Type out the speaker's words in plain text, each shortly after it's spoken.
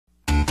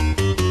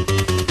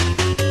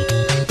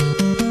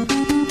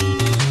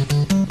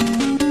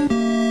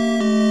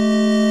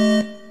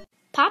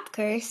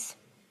curse.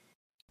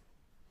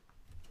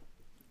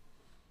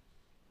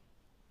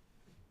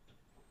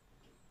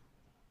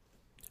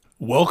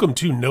 Welcome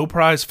to No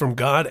Prize from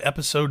God,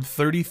 episode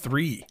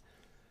 33.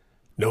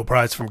 No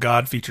Prize from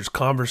God features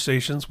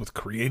conversations with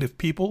creative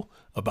people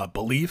about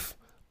belief,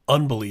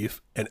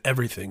 unbelief, and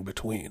everything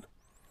between.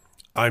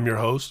 I'm your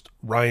host,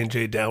 Ryan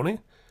J. Downey,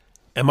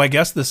 and my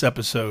guest this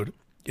episode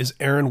is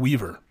Aaron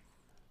Weaver,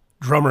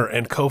 drummer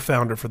and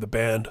co-founder for the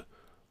band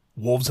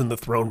Wolves in the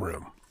Throne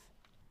Room.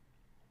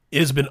 It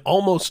has been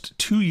almost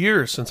 2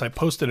 years since I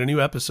posted a new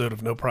episode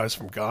of No Prize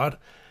from God,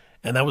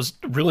 and that was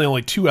really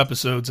only 2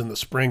 episodes in the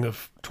spring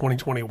of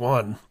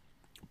 2021.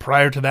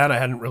 Prior to that, I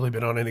hadn't really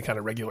been on any kind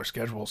of regular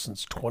schedule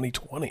since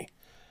 2020.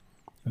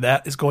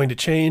 That is going to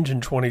change in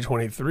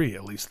 2023,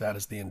 at least that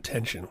is the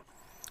intention.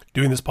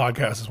 Doing this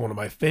podcast is one of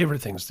my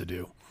favorite things to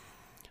do.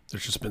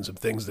 There's just been some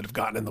things that have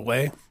gotten in the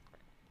way,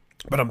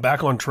 but I'm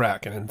back on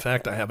track, and in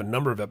fact, I have a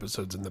number of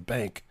episodes in the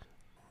bank.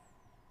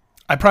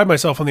 I pride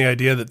myself on the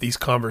idea that these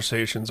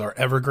conversations are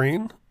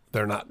evergreen.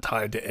 They're not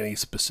tied to any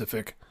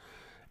specific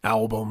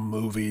album,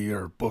 movie,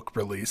 or book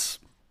release.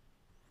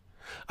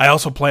 I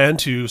also plan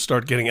to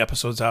start getting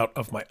episodes out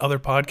of my other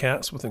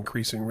podcasts with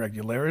increasing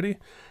regularity.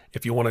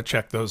 If you want to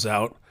check those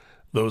out,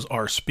 those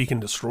are Speak and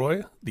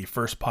Destroy, the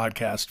first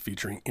podcast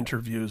featuring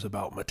interviews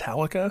about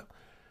Metallica,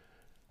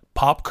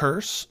 Pop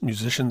Curse,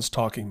 musicians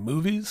talking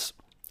movies,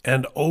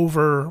 and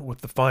over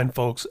with the fine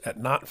folks at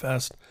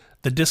Knotfest,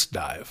 the Disc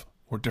Dive,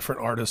 where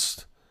different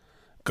artists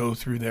go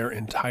through their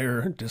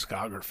entire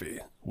discography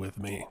with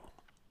me.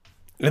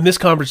 In this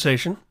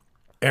conversation,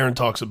 Aaron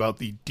talks about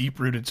the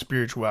deep-rooted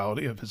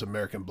spirituality of his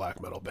American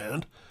black metal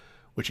band,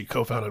 which he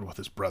co-founded with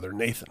his brother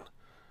Nathan.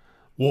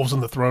 Wolves in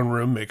the Throne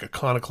Room make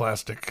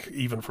iconoclastic,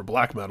 even for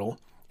black metal,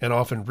 and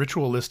often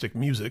ritualistic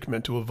music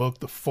meant to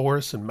evoke the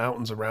forests and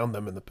mountains around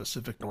them in the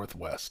Pacific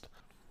Northwest.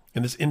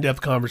 In this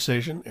in-depth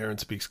conversation, Aaron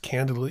speaks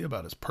candidly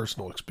about his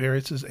personal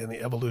experiences and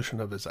the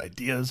evolution of his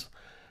ideas,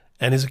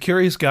 and he's a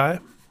curious guy,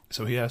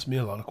 so he asked me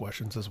a lot of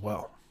questions as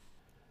well.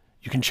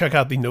 You can check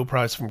out the No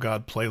Prize from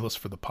God playlist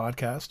for the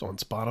podcast on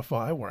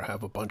Spotify, where I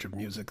have a bunch of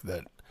music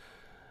that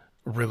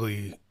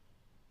really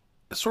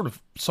sort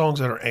of songs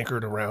that are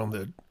anchored around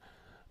the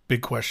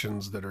big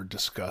questions that are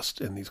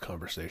discussed in these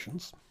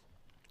conversations.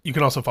 You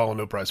can also follow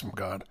No Prize from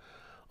God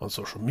on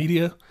social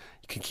media.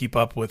 You can keep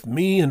up with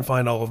me and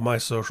find all of my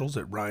socials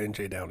at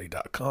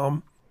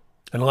ryanjdowney.com.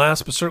 And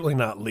last but certainly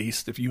not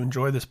least, if you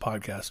enjoy this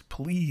podcast,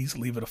 please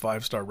leave it a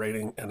 5-star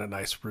rating and a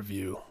nice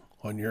review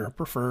on your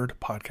preferred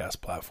podcast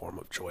platform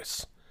of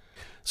choice.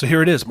 So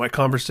here it is, my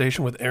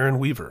conversation with Aaron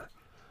Weaver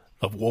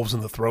of Wolves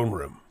in the Throne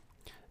Room.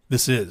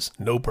 This is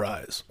No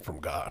Prize from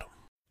God.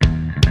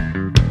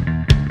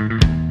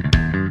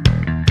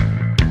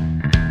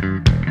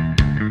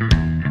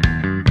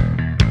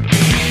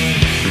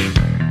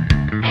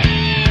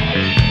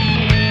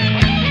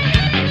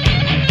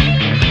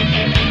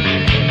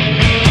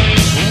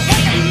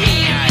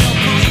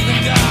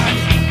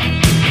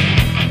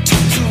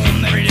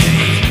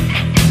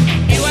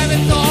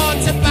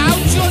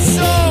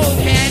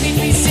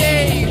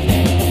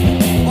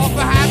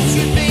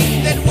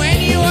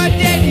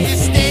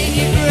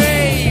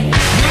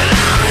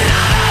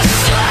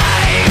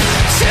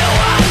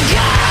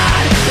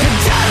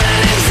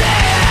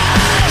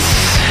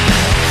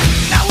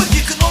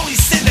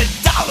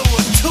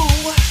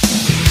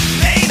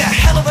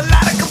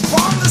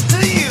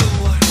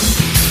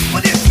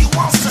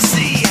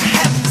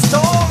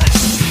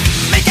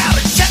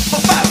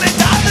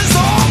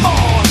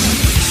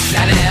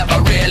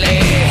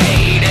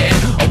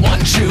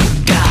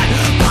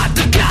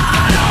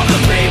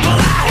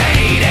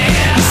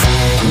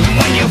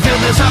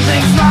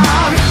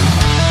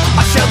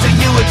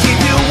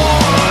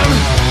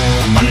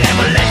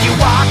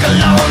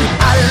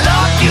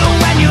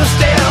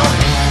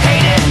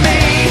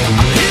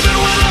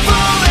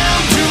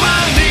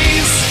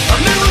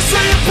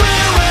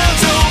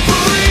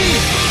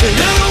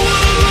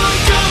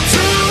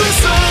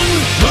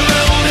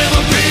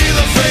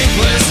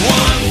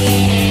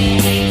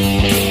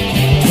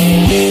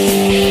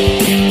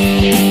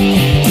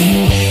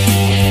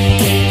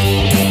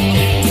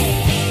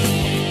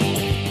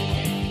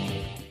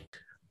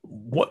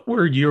 What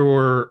were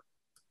your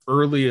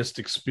earliest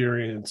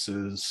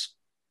experiences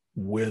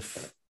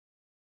with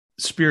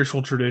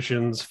spiritual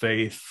traditions,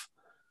 faith,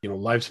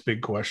 life's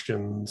big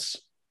questions?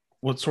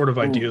 What sort of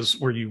ideas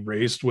were you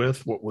raised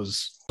with? What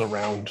was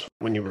around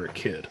when you were a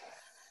kid?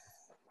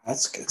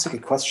 That's a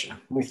good question.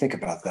 Let me think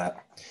about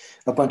that.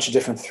 A bunch of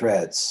different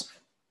threads.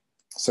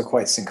 So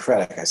quite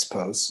syncretic, I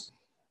suppose.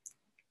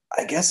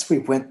 I guess we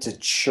went to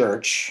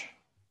church.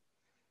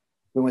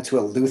 We went to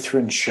a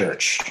Lutheran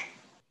church.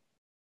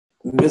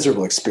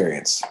 Miserable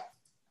experience.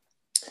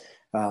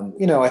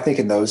 I think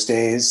in those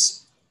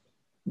days,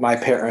 my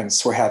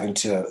parents were having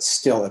to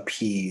still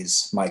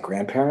appease my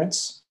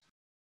grandparents.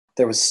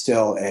 There was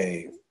still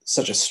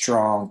such a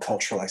strong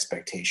cultural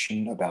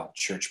expectation about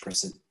church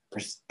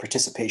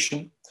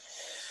participation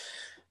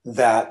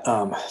that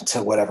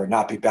to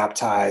not be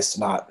baptized,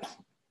 not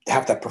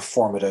have that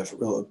performative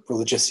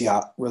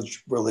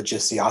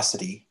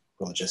religiosity.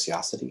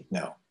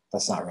 No,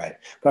 that's not right.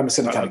 But I'm just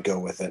going to kind of go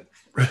with it.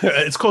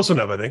 It's close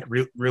enough, I think.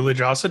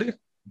 Religiosity.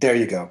 There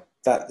you go.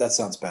 That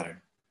sounds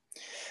better.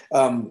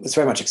 It's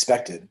very much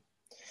expected,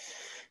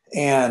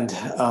 and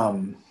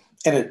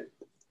it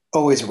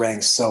always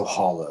rang so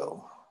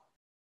hollow,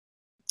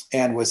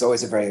 and was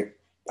always a very,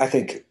 I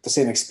think, the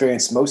same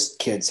experience most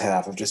kids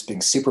have of just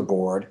being super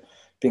bored,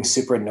 being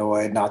super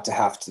annoyed not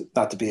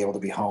to be able to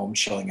be home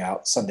chilling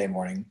out Sunday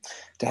morning,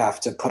 to have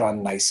to put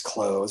on nice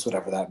clothes,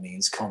 whatever that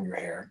means, comb your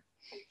hair.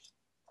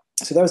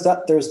 So there's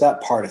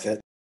that part of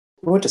it.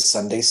 We went to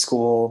Sunday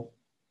school.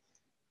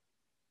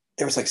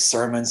 There was like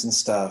sermons and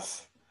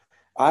stuff.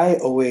 I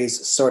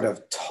always sort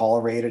of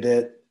tolerated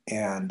it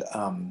and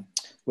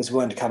was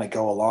willing to kind of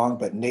go along.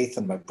 But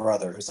Nathan, my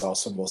brother, who's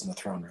also was in the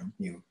throne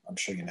room, I'm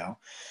sure you know,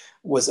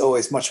 was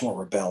always much more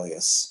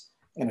rebellious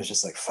and was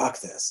just like,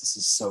 fuck this. This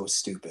is so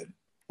stupid.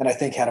 And I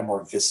think had a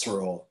more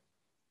visceral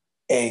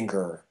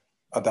anger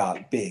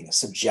about being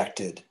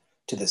subjected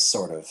to this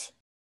sort of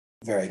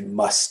very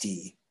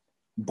musty,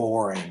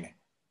 boring,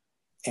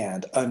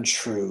 and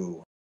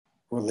untrue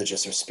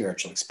religious or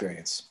spiritual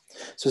experience.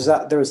 So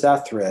there was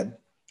that thread.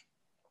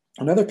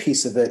 Another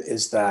piece of it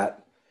is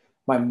that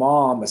my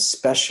mom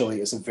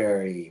especially is a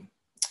very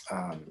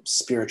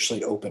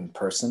spiritually open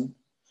person.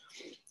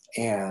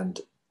 And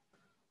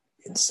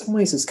in some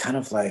ways it's kind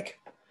of like,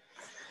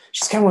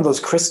 she's kind of one of those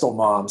crystal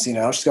moms, you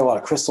know, she's got a lot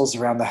of crystals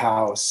around the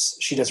house.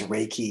 She does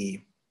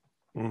Reiki.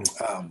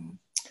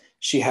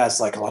 She has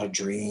like a lot of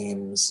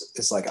dreams,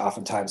 is like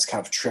oftentimes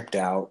kind of tripped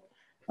out,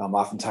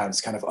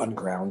 oftentimes kind of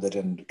ungrounded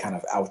and kind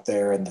of out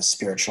there in the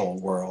spiritual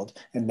world.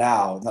 And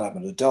now that I'm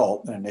an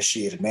adult, an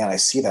initiated man, I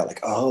see that like,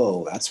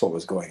 oh, that's what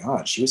was going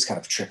on. She was kind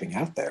of tripping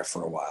out there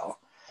for a while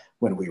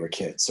when we were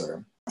kids,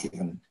 or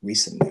even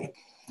recently.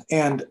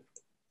 And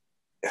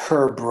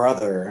her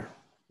brother,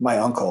 my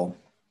uncle,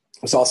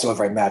 was also a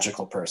very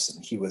magical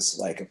person. He was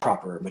like a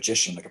proper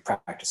magician, like a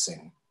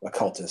practicing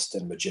occultist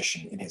and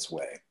magician in his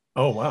way.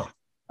 Oh, wow.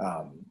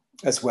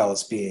 As well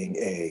as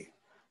being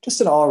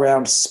just an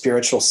all-around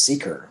spiritual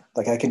seeker.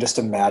 Like I can just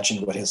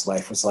imagine what his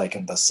life was like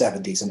in the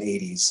 70s and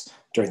 80s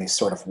during these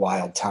sort of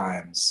wild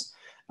times.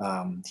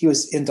 He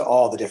was into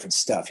all the different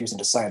stuff. He was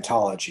into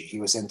Scientology. He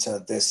was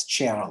into this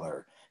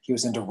channeler. He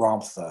was into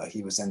Ramtha.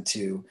 He was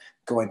into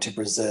going to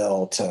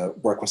Brazil to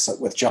work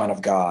with John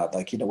of God,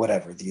 like, you know,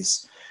 whatever,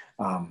 these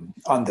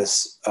on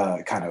this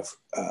kind of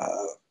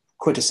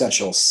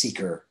quintessential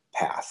seeker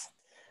path.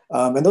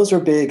 And those are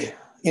big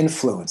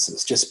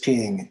influences, just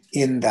being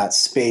in that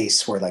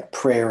space where like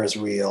prayer is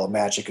real,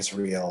 magic is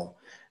real,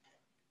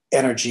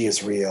 energy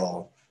is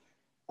real,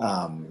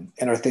 and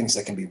are things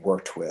that can be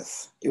worked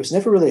with. It was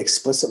never really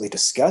explicitly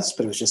discussed,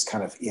 but it was just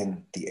kind of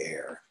in the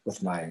air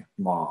with my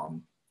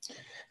mom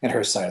and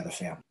her side of the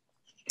family.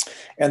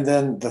 And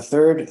then the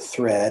third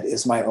thread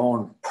is my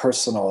own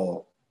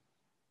personal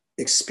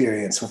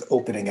experience with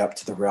opening up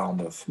to the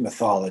realm of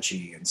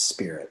mythology and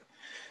spirit.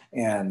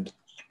 And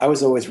I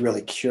was always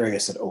really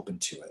curious and open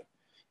to it.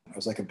 I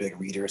was like a big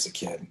reader as a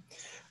kid,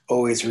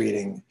 always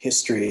reading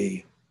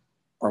history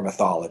or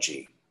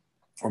mythology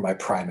were my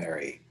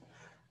primary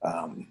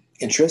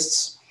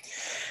interests.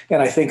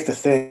 And I think the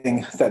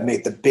thing that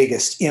made the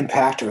biggest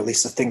impact, or at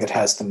least the thing that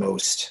has the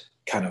most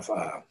kind of,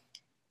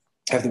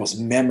 have the most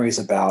memories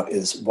about,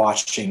 is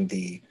watching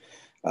the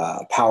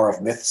Power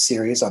of Myth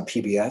series on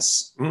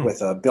PBS with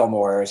Bill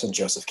Moyers and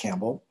Joseph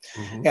Campbell,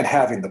 and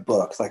having the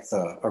book, like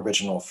the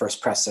original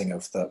first pressing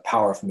of the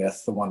Power of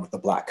Myth, the one with the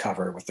black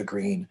cover with the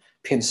green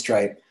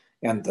pinstripe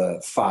and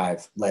the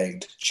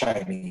 5-legged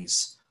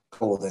Chinese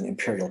golden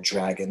imperial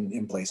dragon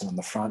emblazoned on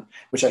the front,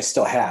 which I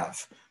still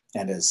have,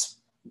 and is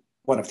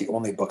one of the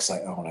only books I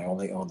own. I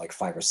only own like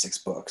 5 or 6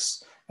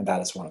 books, and that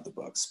is one of the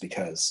books,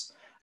 because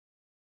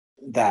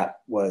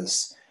that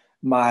was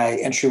my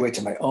entryway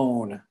to my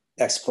own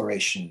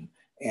exploration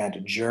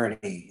and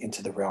journey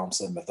into the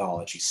realms of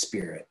mythology,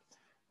 spirit,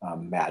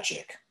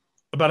 magic.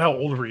 About how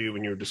old were you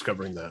when you were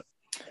discovering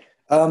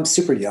that?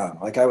 Super young.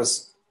 Like I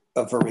was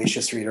a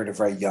voracious reader at a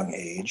very young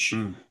age.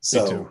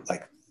 So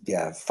like,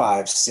 yeah,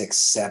 5, 6,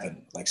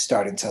 7, like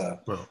starting to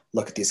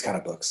look at these kind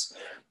of books.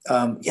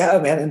 Yeah,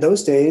 man, in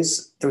those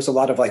days, there was a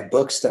lot of like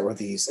books that were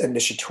these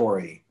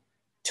initiatory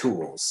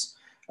tools.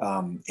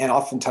 And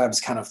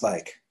oftentimes kind of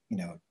like, you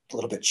know, a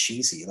little bit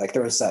cheesy. Like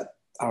there was that,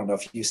 I don't know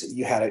if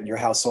you had it in your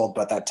household,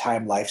 but that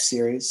Time Life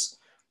series,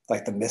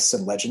 like the Myths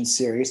and Legends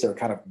series, they were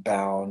kind of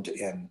bound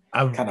in.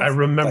 I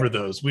remember like,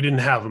 those. We didn't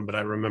have them, but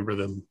I remember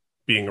them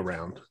being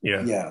around.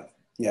 Yeah.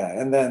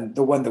 And then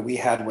the one that we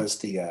had was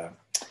the,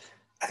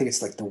 I think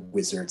it's like the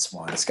Wizards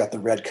one. It's got the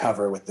red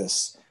cover with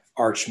this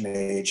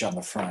archmage on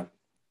the front.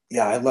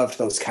 Yeah, I loved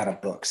those kind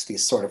of books.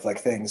 These sort of like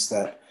things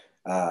that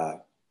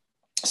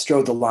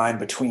strode the line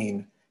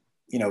between,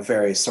 you know,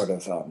 very sort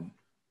of,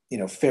 you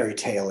know, fairy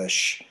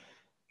tale-ish,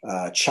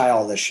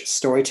 childish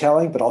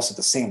storytelling, but also at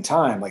the same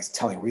time, like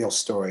telling real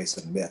stories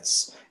and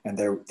myths. And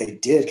they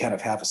did kind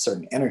of have a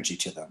certain energy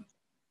to them.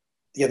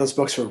 Yeah, those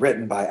books were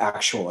written by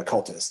actual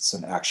occultists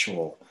and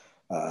actual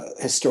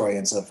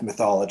historians of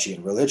mythology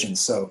and religion.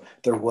 So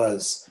there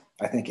was,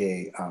 I think,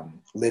 a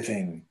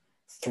living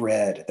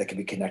thread that could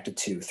be connected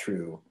to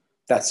through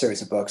that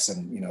series of books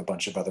and a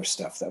bunch of other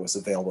stuff that was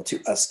available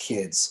to us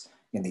kids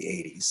in the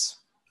 80s.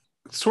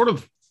 Sort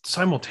of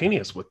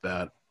simultaneous with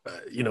that,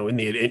 you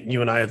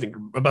and I think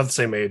about the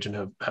same age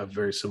and have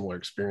very similar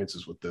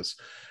experiences with this.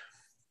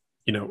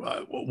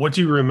 What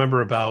do you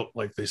remember about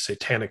like the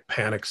satanic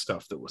panic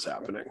stuff that was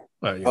happening?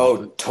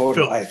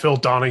 Totally. Phil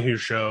Donahue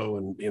show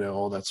and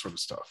all that sort of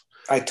stuff.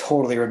 I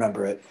totally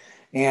remember it.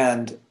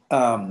 And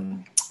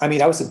I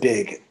mean, I was a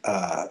big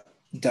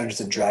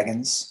Dungeons and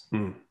Dragons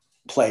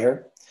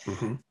player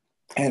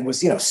and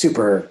was,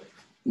 super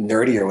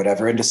nerdy or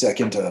whatever, and just like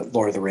into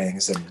Lord of the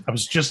Rings. And I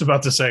was just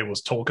about to say,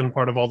 was Tolkien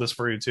part of all this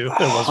for you too?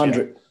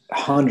 100%.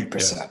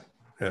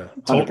 Yeah.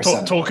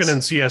 100% Tolkien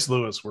and C.S.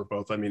 Lewis were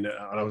both. I mean,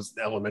 I was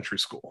in elementary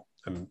school,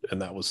 and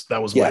that was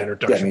my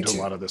introduction to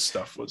a lot of this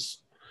stuff. Was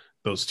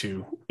those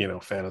two,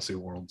 fantasy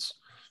worlds.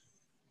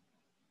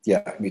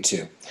 Yeah, me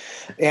too.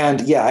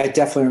 And yeah, I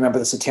definitely remember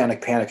the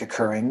satanic panic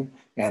occurring,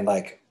 and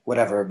like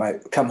whatever, I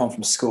come home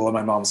from school and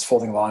my mom's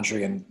folding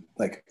laundry, and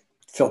like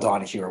Phil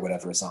Donahue or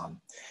whatever is on,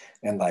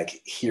 and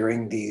like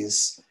hearing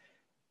these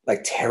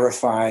like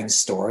terrifying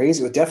stories.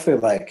 It would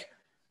definitely like,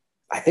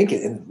 I think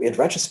in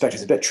retrospect,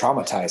 it's a bit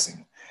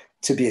traumatizing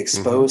to be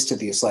exposed to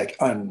these like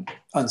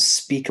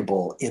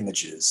unspeakable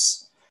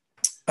images.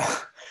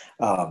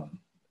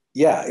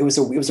 Yeah, it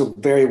was a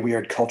very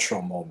weird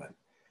cultural moment.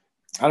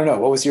 I don't know.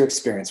 What was your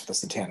experience with the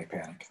satanic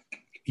panic?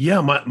 Yeah,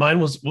 mine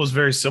was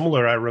very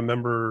similar. I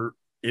remember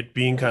it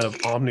being kind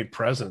of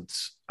omnipresent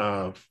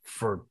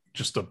for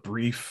just a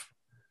brief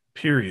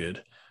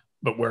period,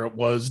 but where it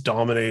was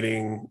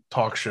dominating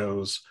talk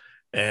shows,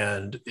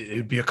 and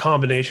it'd be a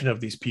combination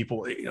of these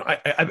people.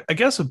 I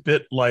guess a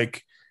bit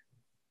like,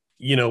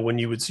 when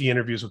you would see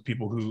interviews with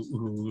people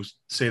who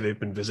say they've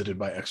been visited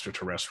by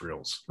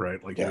extraterrestrials,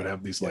 right? Like you would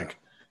have these like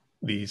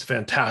these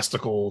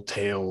fantastical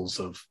tales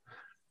of,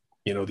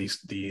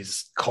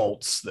 these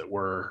cults that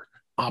were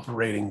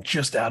operating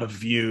just out of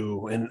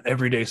view in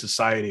everyday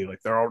society.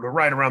 Like they're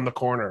right around the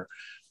corner.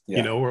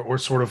 We're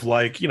sort of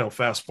like,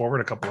 fast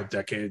forward a couple of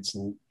decades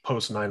and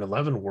post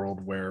 9/11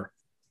 world where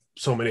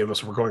so many of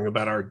us were going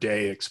about our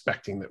day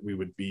expecting that we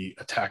would be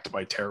attacked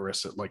by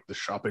terrorists at like the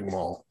shopping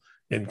mall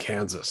in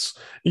Kansas,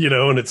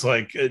 and it's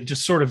like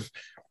just sort of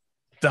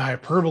the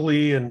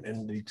hyperbole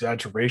and the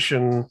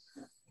exaggeration,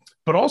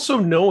 but also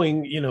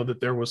knowing, that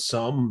there was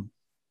some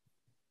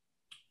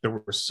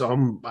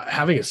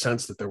having a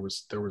sense that there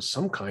was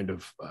some kind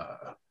of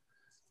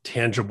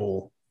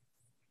tangible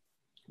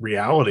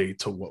reality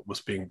to what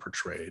was being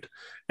portrayed.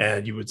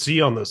 And you would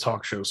see on those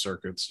talk show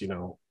circuits,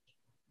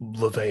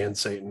 LaVeyan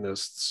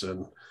Satanists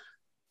and,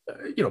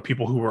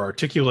 people who were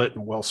articulate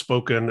and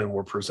well-spoken and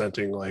were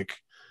presenting like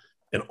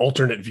an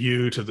alternate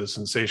view to the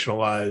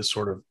sensationalized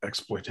sort of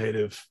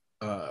exploitative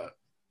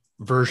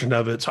version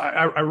of it. So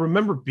I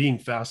remember being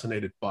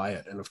fascinated by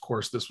it. And of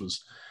course,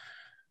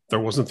 there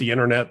wasn't the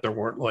internet. There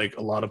weren't like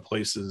a lot of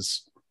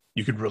places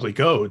you could really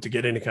go to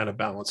get any kind of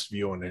balanced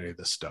view on any of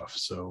this stuff.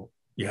 So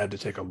you had to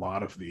take a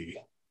lot of the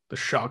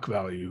shock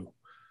value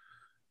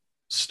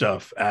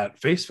stuff at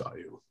face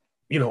value.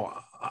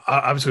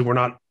 Obviously we're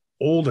not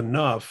old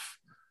enough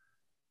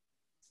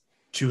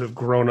to have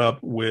grown up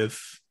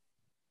with,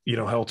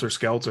 Helter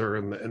Skelter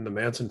and the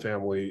Manson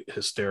family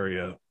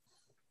hysteria,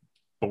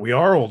 but we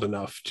are old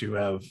enough to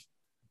have,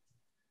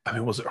 I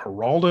mean, was it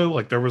Geraldo?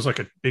 Like there was like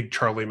a big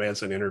Charlie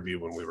Manson interview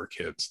when we were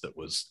kids that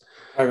was.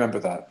 I remember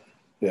that.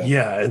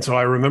 Yeah. And so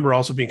I remember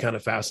also being kind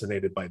of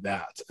fascinated by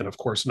that. And of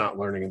course, not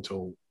learning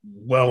until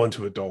well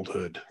into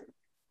adulthood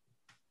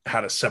how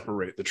to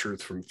separate the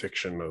truth from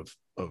fiction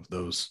of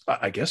those,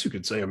 I guess you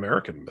could say,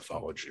 American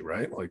mythology,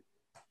 right? Like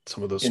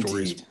some of those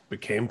stories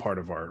became part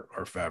of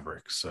our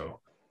fabric.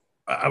 So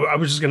I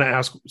was just going to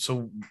ask,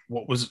 so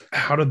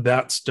how did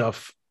that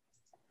stuff,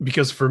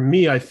 because for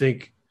me, I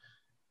think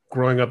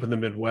growing up in the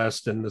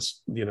Midwest and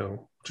this,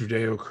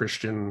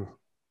 Judeo-Christian,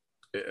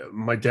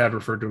 my dad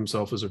referred to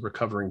himself as a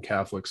recovering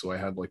Catholic. So I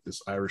had like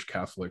this Irish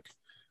Catholic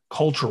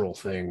cultural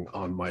thing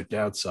on my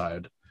dad's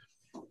side,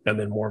 and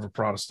then more of a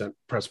Protestant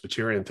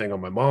Presbyterian thing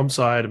on my mom's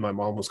side. And my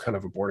mom was kind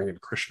of a born-again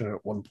Christian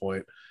at one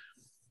point.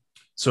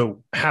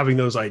 So having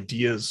those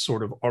ideas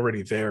sort of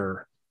already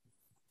there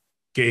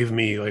gave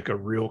me like a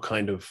real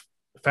kind of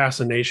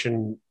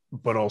fascination,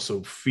 but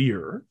also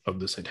fear of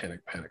the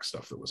satanic panic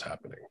stuff that was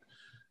happening.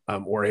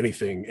 Or any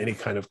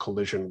kind of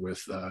collision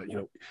with,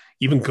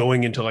 even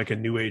going into like a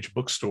new age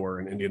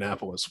bookstore in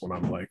Indianapolis when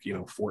I'm like,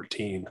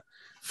 14,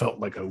 felt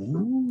like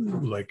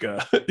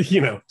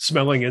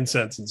smelling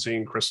incense and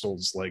seeing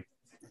crystals. Like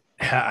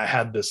I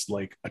had this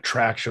like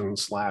attraction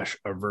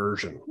 /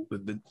 aversion.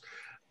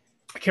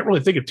 I can't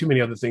really think of too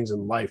many other things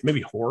in life,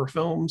 maybe horror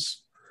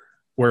films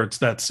where it's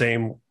that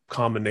same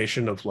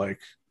combination of like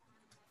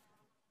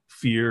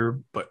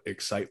fear, but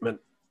excitement.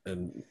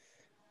 And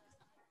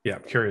yeah,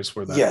 I'm curious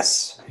where that.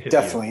 Yes,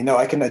 definitely. You. No,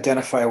 I can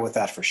identify with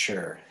that for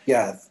sure.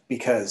 Yeah,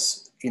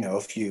 because,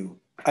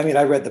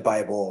 I read the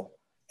Bible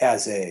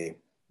as a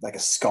like a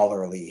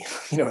scholarly,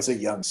 as a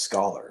young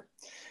scholar,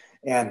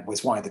 and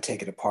was wanting to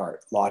take it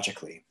apart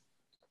logically.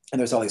 And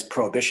there's all these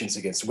prohibitions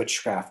against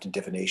witchcraft and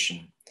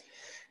divination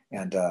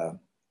and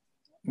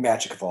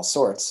magic of all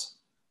sorts.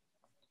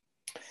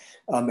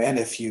 And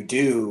if you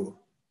do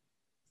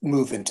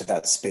move into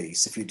that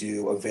space, if you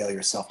do avail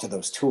yourself to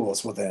those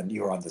tools, well, then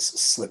you're on this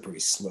slippery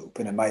slope,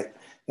 and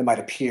it might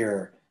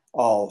appear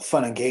all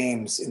fun and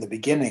games in the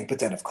beginning, but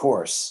then of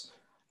course,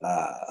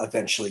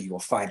 eventually you will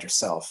find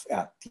yourself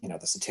at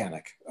the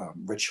satanic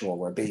ritual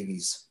where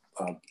babies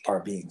are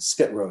being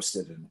spit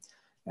roasted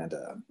and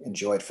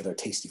enjoyed for their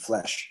tasty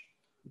flesh.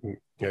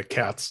 Yeah,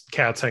 cats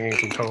hanging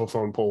from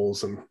telephone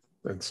poles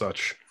and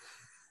such.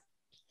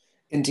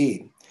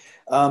 Indeed.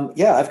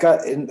 Yeah,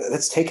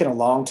 it's taken a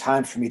long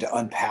time for me to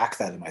unpack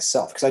that in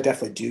myself, because I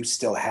definitely do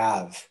still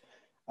have,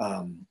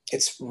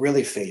 it's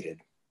really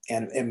faded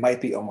and it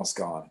might be almost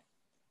gone,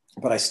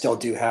 but I still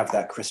do have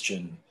that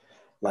Christian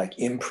like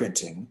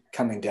imprinting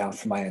coming down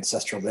from my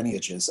ancestral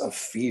lineages of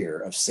fear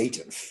of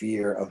Satan,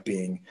 fear of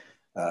being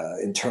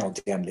internal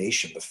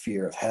damnation, the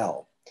fear of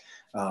hell.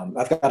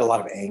 I've got a lot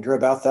of anger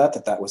about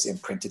that was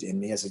imprinted in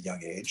me as a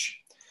young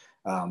age,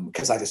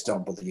 because I just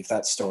don't believe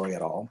that story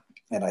at all.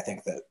 And I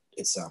think that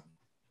it's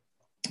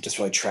just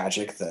really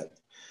tragic that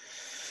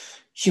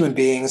human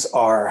beings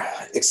are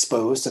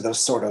exposed to those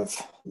sort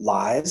of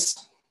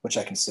lies, which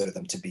I consider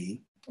them to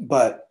be.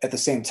 But at the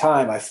same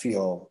time, I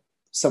feel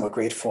somewhat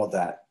grateful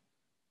that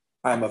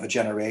I'm of a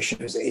generation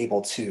who's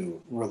able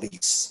to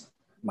release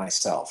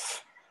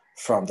myself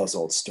from those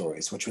old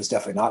stories, which was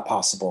definitely not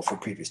possible for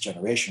previous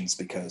generations,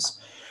 because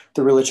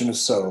the religion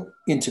was so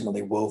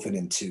intimately woven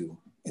into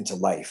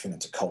life and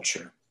into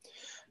culture.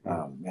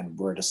 And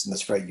we're just in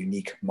this very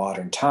unique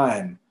modern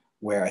time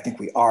where I think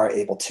we are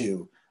able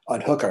to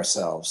unhook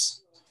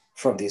ourselves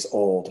from these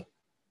old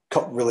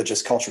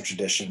religious cultural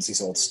traditions,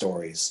 these old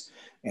stories,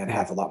 and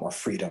have a lot more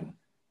freedom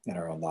in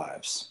our own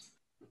lives.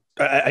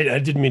 I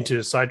didn't mean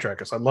to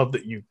sidetrack us. I love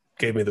that you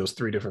gave me those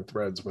three different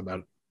threads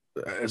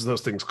as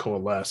those things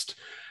coalesced.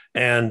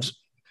 And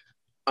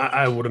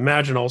I would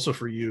imagine also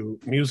for you,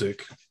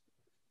 music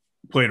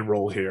played a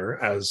role here,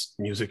 as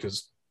music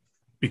is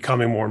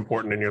becoming more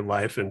important in your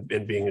life,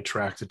 and being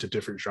attracted to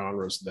different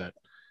genres that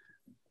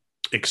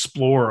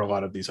explore a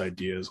lot of these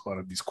ideas, a lot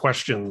of these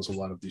questions, a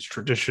lot of these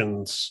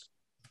traditions,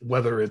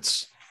 whether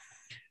it's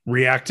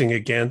reacting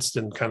against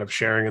and kind of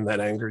sharing in that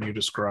anger you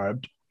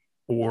described,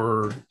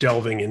 or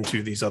delving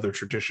into these other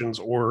traditions,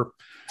 or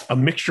a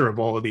mixture of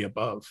all of the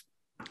above.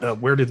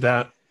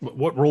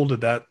 What role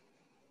did that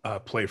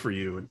play for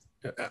you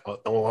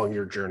along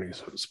your journey,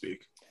 so to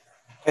speak?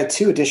 I had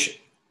two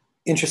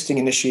interesting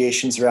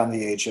initiations around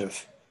the age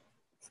of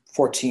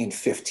 14,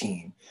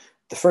 15.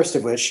 The first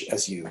of which,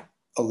 as you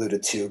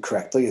alluded to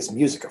correctly, is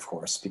music, of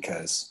course,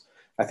 because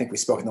I think we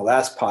spoke in the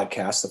last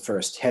podcast, the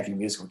first heavy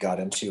music we got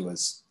into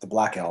was the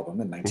Black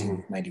Album in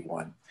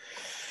 1991.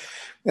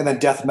 And then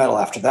death metal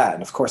after that.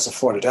 And of course, the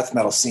Florida death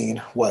metal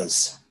scene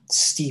was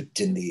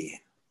steeped in the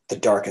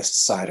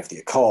darkest side of the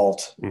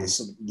occult,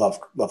 this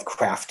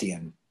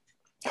Lovecraftian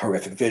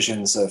horrific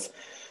visions of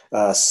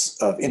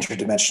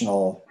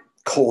interdimensional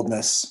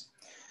coldness,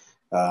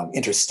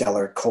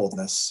 interstellar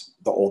coldness,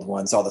 the old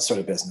ones, all this sort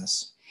of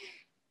business.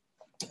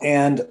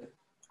 And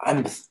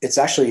it's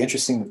actually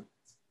interesting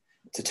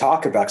to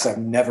talk about, because I've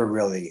never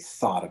really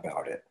thought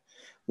about it,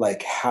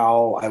 like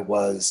how I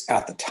was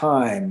at the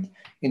time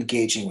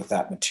engaging with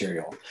that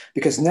material.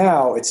 Because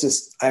now it's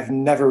just, I've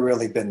never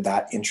really been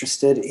that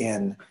interested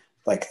in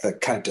like the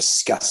kind of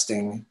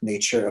disgusting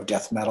nature of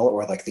death metal,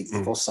 or like the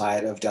evil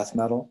side of death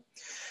metal.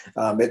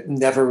 It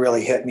never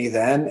really hit me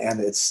then. And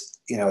it's,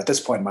 at this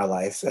point in my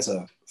life as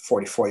a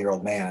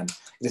 44-year-old man,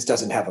 it just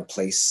doesn't have a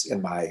place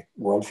in my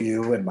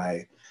worldview and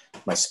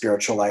my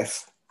spiritual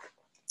life.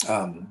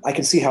 I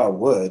can see how it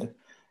would,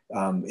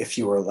 if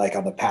you were like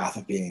on the path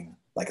of being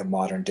like a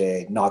modern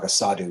day Naga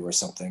Sadhu or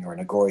something, or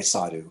an Agori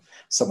Sadhu,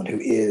 someone who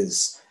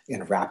is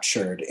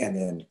enraptured and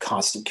in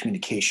constant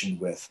communication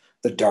with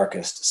the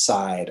darkest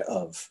side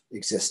of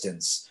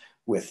existence,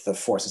 with the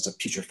forces of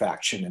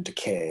putrefaction and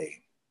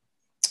decay,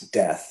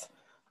 death,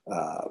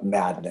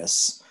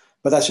 madness.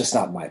 But that's just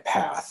not my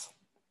path.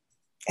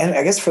 And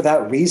I guess for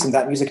that reason,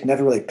 that music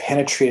never really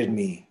penetrated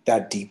me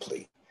that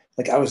deeply.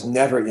 Like I was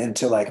never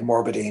into like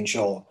Morbid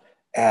Angel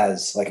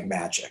as like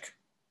magic.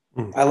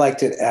 I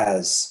liked it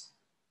as,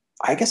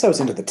 I guess I was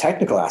into the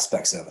technical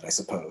aspects of it, I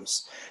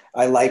suppose.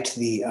 I liked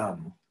the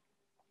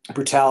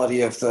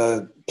brutality of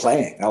the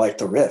playing. I liked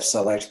the riffs. I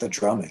liked the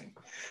drumming.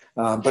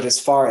 But as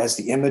far as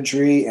the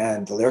imagery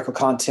and the lyrical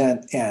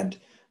content and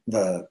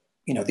the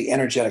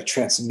energetic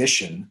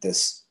transmission,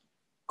 this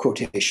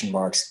quotation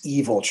marks,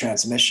 evil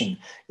transmission,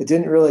 it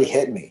didn't really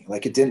hit me.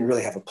 Like it didn't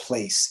really have a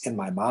place in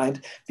my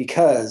mind,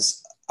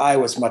 because I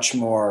was much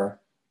more,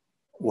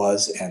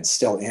 and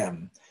still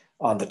am,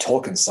 on the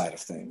Tolkien side of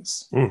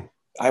things.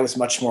 I was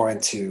much more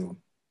into,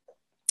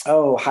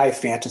 high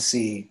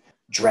fantasy,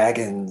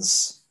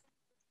 dragons,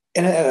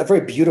 and a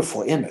very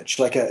beautiful image,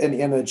 like an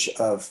image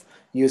of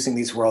using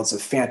these worlds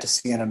of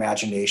fantasy and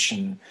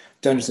imagination,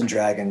 Dungeons and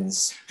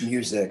Dragons,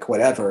 music,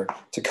 whatever,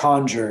 to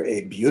conjure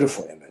a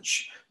beautiful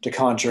image, to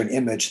conjure an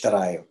image that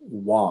I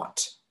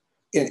want,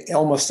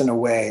 almost in a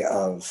way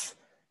of,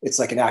 it's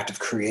like an act of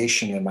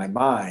creation in my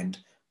mind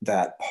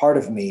that part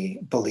of me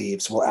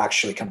believes will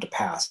actually come to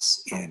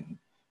pass in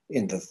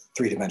the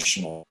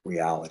three-dimensional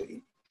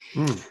reality.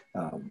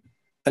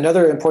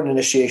 Another important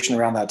initiation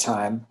around that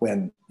time,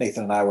 when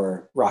Nathan and I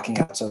were rocking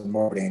out to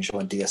Morbid Angel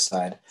and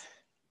Deicide,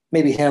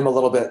 maybe him a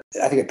little bit,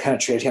 I think it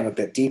penetrated him a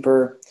bit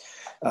deeper.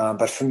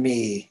 But for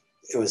me,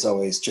 it was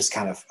always just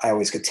kind of, I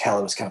always could tell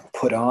it was kind of a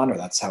put on, or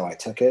that's how I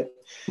took it.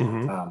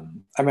 I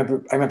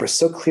remember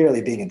so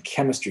clearly being in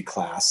chemistry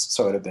class,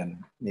 so it would have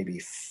been maybe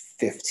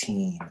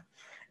 15,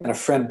 and a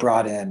friend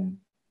brought in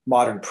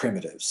Modern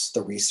Primitives,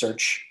 the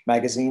research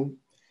magazine.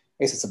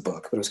 I guess it's a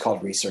book, but it was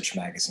called Research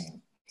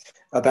Magazine.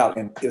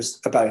 It was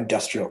about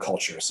industrial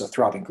culture, so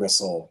Throbbing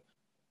Gristle,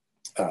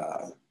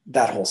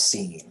 that whole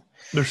scene.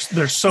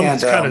 There's some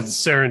kind of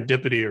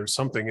serendipity or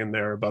something in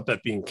there about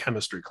that being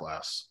chemistry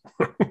class.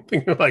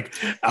 Like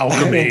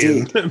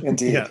alchemy.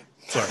 Indeed. Yeah,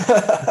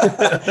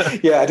 sorry.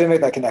 Yeah, I didn't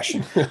make that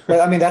connection. But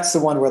I mean, that's the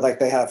one where like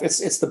they have,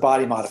 it's the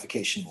body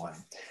modification one.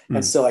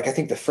 And so like, I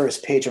think the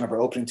first page I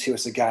remember opening to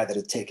is a guy that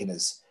had taken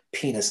his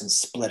penis and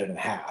split it in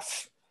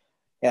half,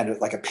 and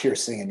like a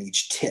piercing in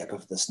each tip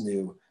of this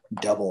new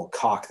double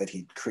cock that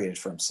he'd created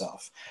for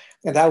himself.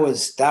 And that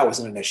was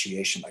an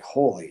initiation. Like,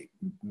 holy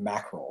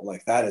mackerel,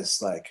 like that is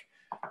like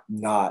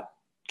not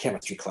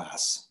chemistry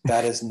class.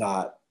 That is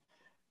not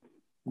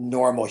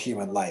normal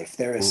human life.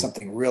 There is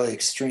something really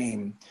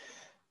extreme,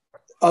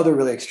 other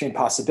really extreme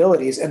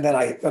possibilities. And then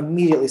I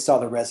immediately saw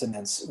the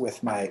resonance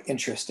with my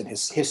interest in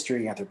his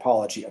history,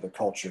 anthropology, other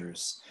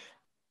cultures.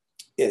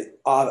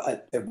 It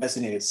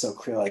resonated so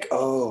clear, like,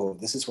 oh,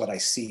 this is what I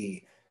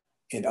see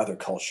in other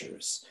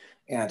cultures.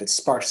 And it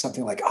sparked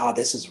something like,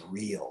 this is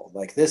real.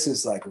 Like, this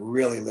is like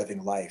really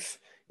living life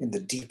in the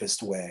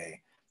deepest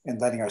way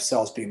and letting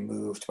ourselves be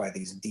moved by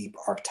these deep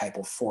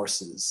archetypal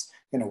forces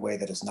in a way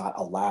that is not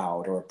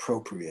allowed or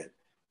appropriate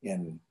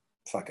in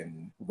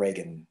fucking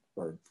Reagan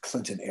or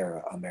Clinton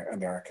era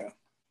America.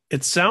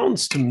 It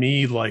sounds to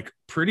me like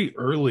pretty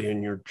early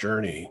in your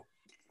journey,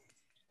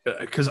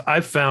 because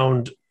I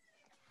found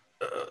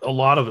a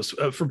lot of us,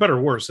 for better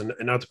or worse, and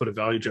not to put a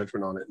value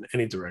judgment on it in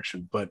any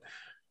direction, but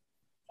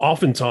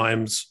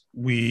oftentimes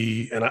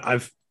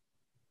I've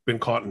been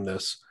caught in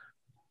this,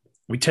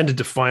 we tend to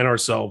define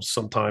ourselves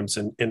sometimes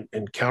in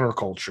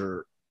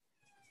counterculture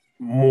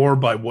more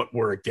by what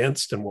we're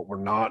against and what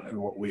we're not and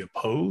what we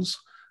oppose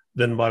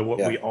than by what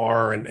we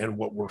are and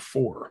what we're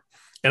for.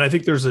 And I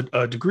think there's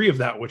a degree of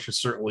that which is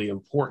certainly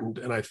important,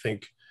 and I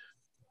think,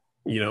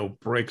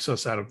 breaks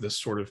us out of this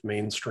sort of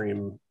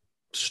mainstream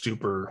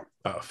stupor,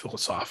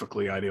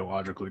 philosophically,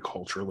 ideologically,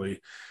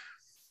 culturally.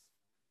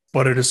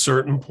 But at a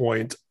certain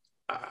point,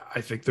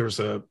 I think there's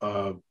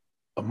a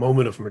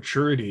moment of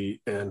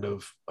maturity and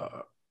of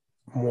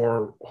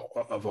more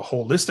of a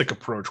holistic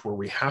approach where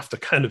we have to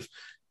kind of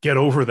get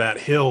over that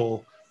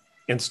hill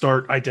and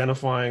start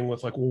identifying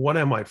with like, well, what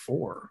am I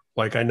for?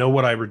 Like, I know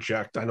what I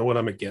reject. I know what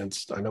I'm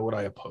against. I know what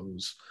I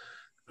oppose.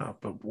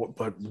 But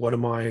what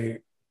am I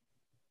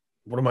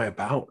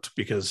about?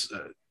 Because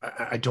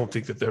I don't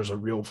think that there's a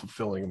real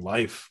fulfilling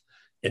life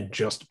in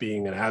just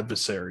being an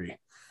adversary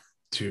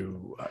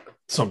to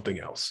something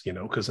else,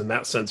 because in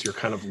that sense, you're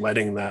kind of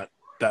letting that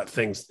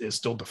thing is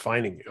still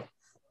defining you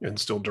and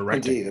still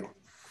directing you.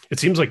 It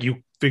seems like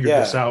you figured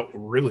this out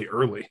really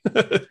early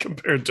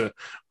compared to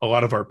a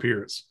lot of our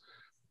peers.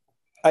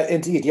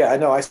 Indeed. Yeah, I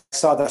know. I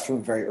saw that from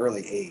a very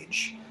early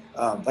age.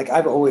 Like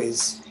I've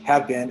always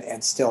have been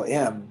and still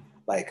am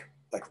like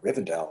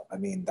Rivendell. I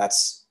mean,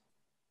 that's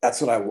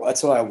what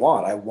I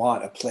want. I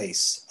want a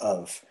place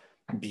of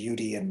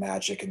beauty and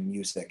magic and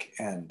music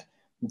and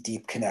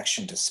deep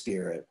connection to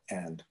spirit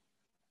and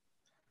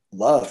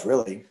love,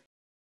 really.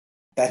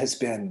 That has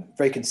been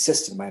very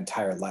consistent my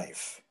entire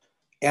life.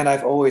 And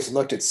I've always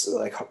looked at,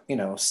 like,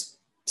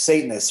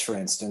 Satanists, for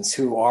instance,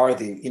 who are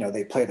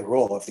they play the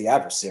role of the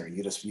adversary.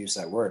 You just use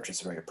that word, which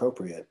is very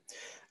appropriate.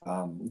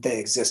 They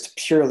exist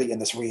purely in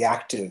this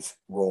reactive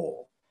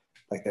role.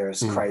 Like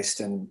there's Christ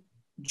and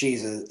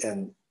Jesus,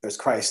 and there's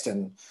Christ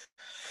and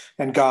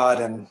God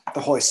and the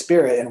Holy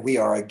Spirit, and we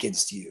are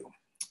against you.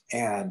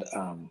 And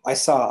I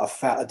saw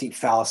a deep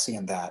fallacy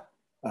in that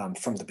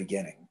from the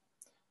beginning,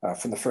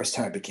 from the first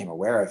time I became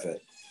aware of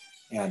it,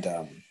 and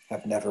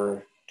have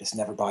never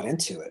bought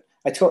into it.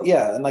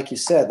 And like you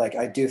said, like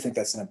I do think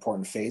that's an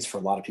important phase for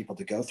a lot of people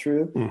to go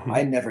through.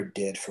 I never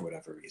did, for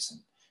whatever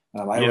reason. I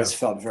always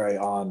felt very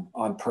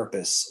on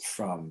purpose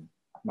from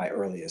my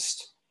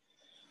earliest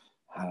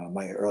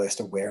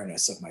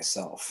awareness of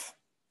myself.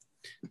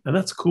 And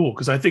that's cool,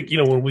 because I think,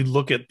 when we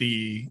look at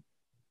the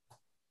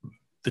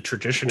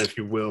tradition, if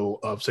you will,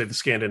 of, say, the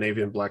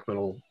Scandinavian black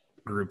metal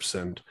groups,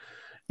 and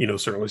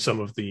certainly some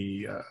of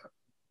the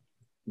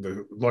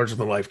larger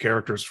than life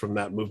characters from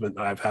that movement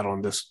that I've had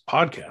on this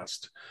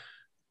podcast,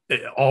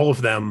 all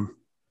of them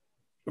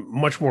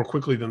much more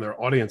quickly than their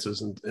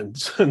audiences, and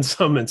in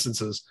some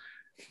instances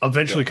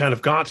eventually Yeah. kind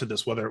of got to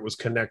this, whether it was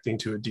connecting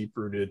to a deep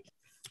rooted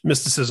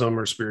mysticism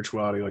or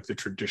spirituality, like the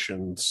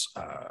traditions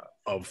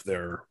of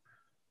their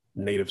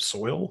native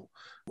soil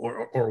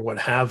or what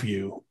have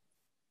you.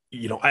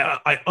 You know,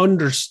 I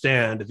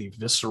understand the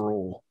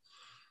visceral,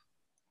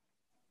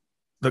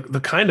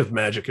 the kind of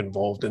magic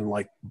involved in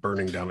like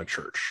burning down a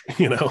church,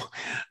 you know,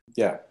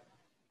 Yeah.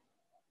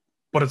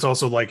 but it's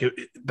also like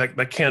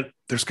that can't,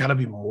 there's got to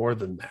be more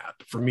than that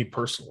for me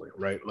personally,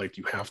 right? Like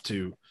you have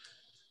to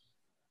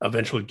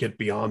eventually get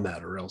beyond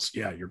that, or else,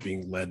 yeah, you're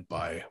being led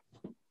by,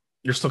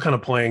 you're still kind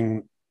of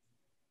playing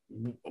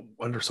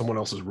under someone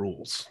else's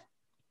rules,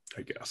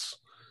 I guess.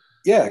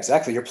 Yeah,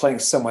 exactly. You're playing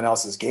someone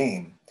else's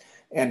game.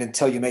 And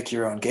until you make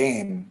your own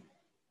game,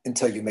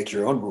 until you make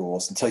your own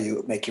rules, until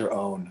you make your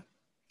own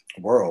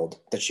world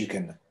that you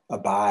can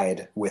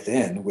abide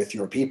within with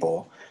your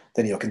people,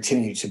 then you'll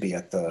continue to be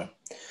at the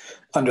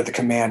under the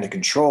command and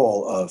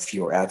control of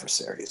your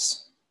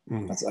adversaries.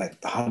 Mm. I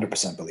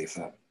 100% believe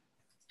that.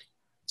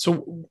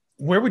 So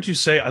where would you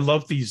say, I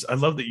love these, I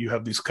love that you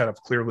have these kind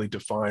of clearly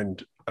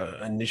defined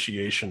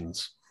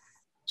initiations.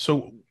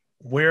 So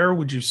where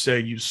would you say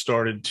you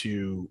started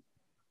to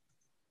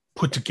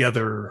put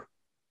together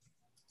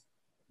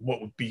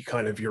what would be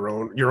kind of your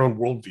own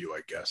worldview,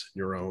 I guess,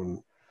 your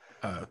own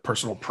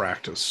personal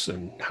practice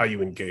and how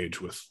you engage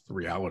with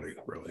reality,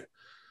 really?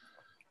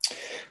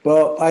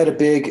 Well, I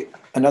had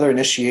another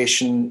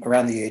initiation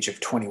around the age of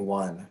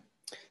 21.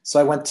 So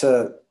I went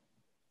to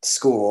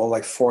school,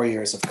 like 4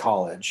 years of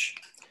college,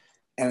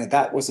 and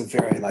that was a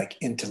very like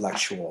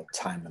intellectual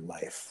time in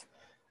life.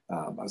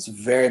 I was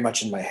very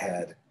much in my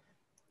head,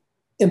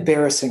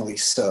 embarrassingly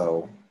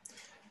so,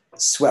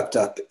 swept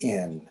up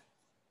in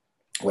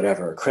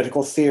whatever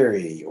critical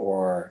theory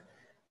or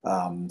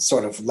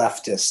sort of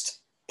leftist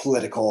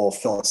political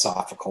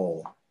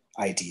philosophical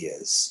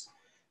ideas,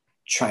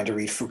 trying to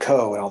read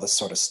Foucault and all this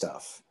sort of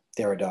stuff,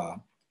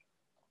 Derrida.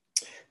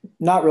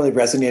 Not really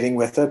resonating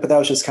with it, but that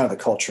was just kind of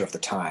the culture of the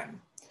time.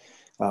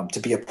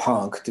 To be a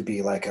punk, to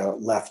be like a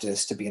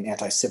leftist, to be an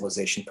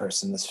anti-civilization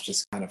person, this was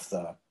just kind of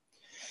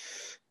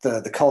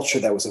the culture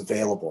that was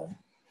available.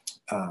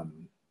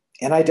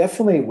 And I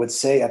definitely would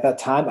say at that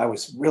time, I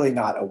was really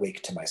not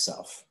awake to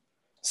myself.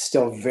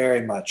 Still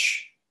very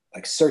much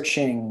like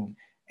searching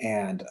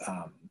and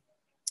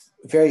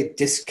very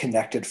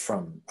disconnected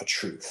from a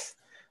truth.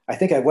 I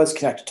think I was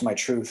connected to my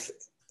truth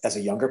as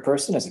a younger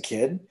person, as a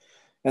kid,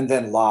 and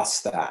then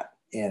lost that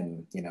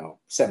in,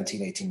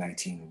 17, 18,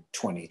 19,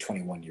 20,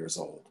 21 years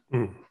old.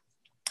 Mm.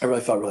 I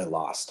really felt really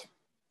lost.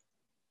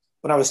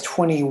 When I was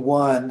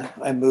 21,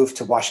 I moved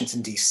to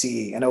Washington,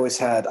 D.C. and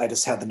I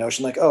just had the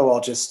notion like,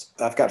 oh,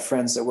 I've got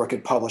friends that work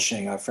at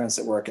publishing. I have friends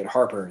that work at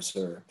Harper's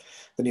or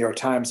the New York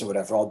Times or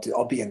whatever.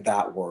 I'll be in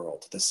that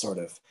world, this sort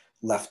of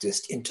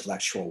leftist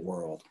intellectual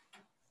world.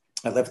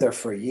 I lived there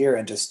for a year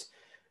and just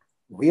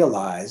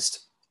realized,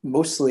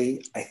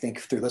 mostly, I think,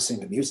 through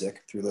listening to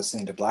music, through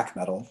listening to black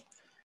metal,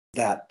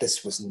 that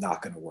this was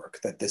not going to work,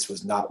 that this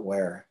was not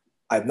where,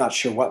 I'm not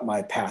sure what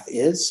my path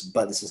is,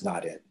 but this is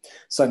not it.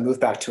 So I moved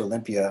back to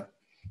Olympia,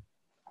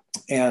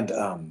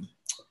 and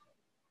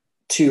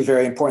two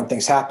very important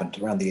things happened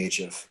around the age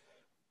of,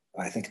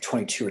 I think,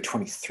 22 or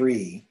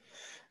 23.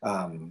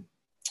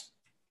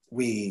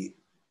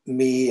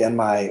 Me and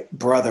my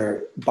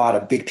brother bought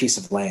a big piece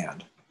of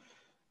land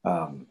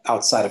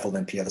outside of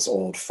Olympia, this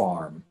old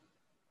farm.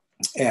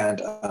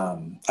 And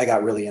I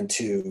got really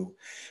into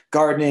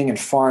gardening and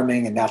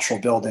farming and natural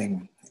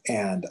building,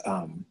 and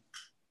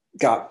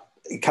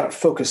kind of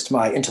focused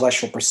my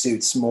intellectual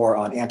pursuits more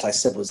on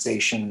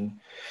anti-civilization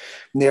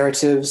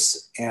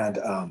narratives and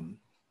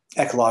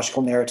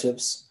ecological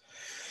narratives,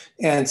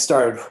 and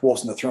started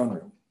Wolves in the Throne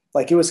Room.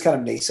 Like, it was kind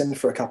of nascent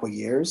for a couple of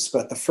years,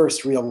 but the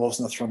first real Wolves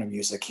in the Throne Room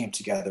music came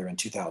together in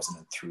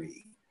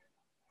 2003.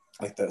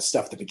 Like the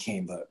stuff that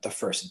became the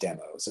first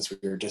demos as we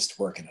were just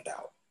working it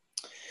out.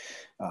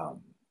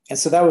 And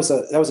so that was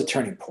a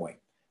turning point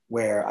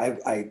where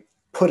I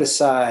put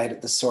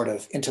aside the sort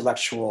of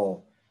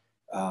intellectual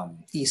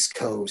East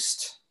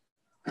Coast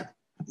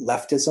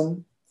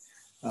leftism,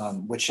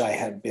 which I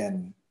had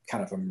been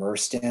kind of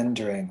immersed in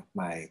during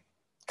my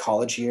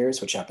college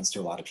years, which happens to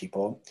a lot of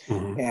people,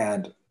 Mm-hmm.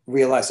 and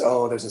realized,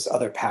 oh, there's this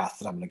other path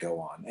that I'm going to go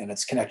on, and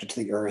it's connected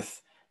to the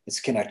earth. It's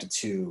connected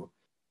to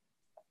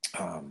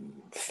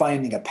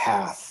finding a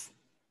path,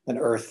 an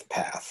earth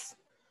path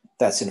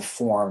that's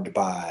informed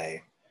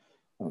by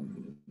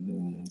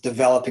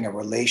developing a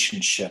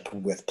relationship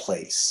with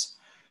place.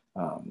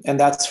 And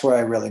that's where I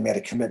really made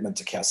a commitment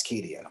to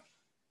Cascadia,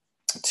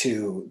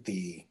 to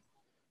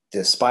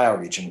this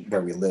bioregion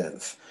where we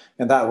live.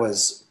 And that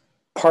was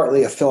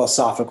partly a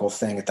philosophical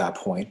thing at that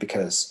point,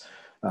 because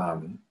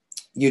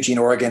Eugene,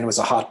 Oregon was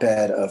a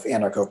hotbed of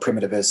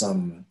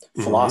anarcho-primitivism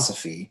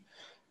philosophy.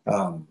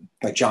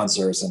 Like John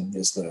Zerzan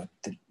is the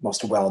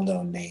most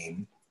well-known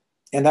name.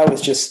 And that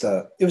was just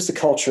it was the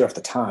culture of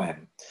the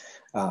time,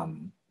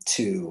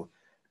 to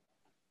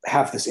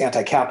have this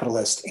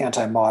anti-capitalist,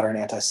 anti-modern,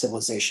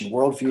 anti-civilization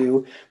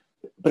worldview,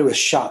 but it was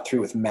shot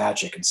through with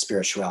magic and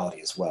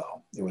spirituality as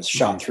well. It was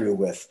shot Mm. through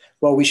with,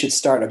 well, we should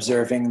start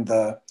observing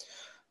the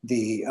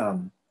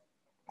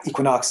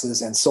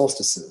equinoxes and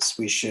solstices.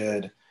 We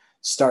should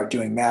start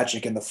doing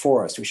magic in the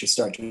forest. We should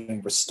start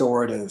doing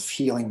restorative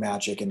healing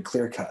magic and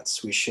clear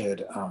cuts. We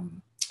should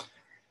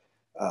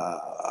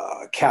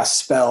cast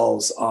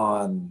spells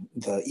on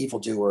the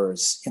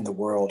evildoers in the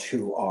world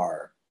who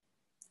are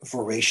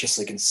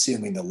voraciously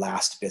consuming the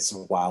last bits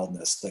of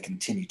wildness that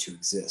continue to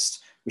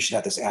exist. We should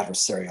have this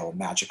adversarial,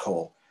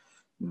 magical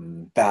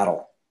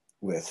battle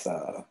with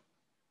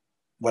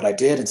what I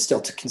did and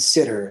still to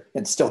consider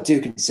and still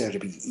do consider to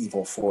be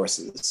evil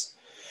forces.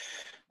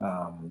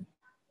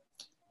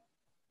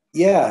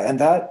 Yeah, and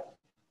that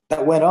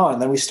went on.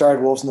 Then we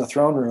started Wolves in the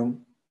Throne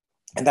Room,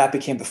 and that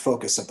became the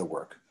focus of the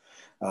work.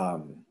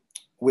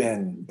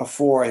 When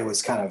before it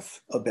was kind of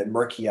a bit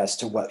murky as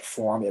to what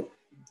form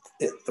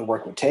the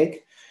work would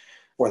take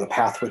or the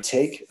path would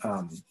take,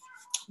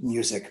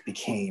 music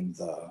became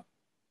the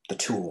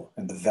tool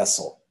and the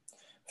vessel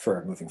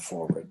for moving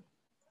forward.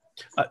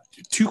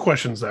 Two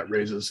questions that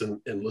raises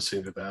in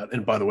listening to that.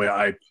 And by the way,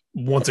 I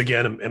once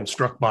again am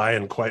struck by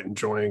and quite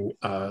enjoying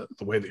the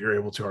way that you're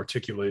able to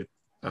articulate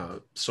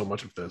so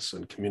much of this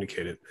and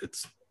communicate it.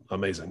 It's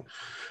amazing.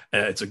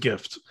 It's a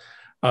gift.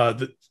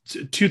 The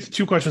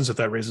two questions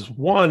that raises.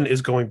 One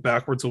is going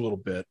backwards a little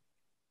bit.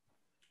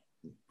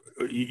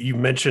 You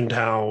mentioned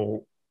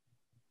how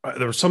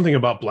there was something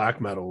about black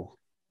metal,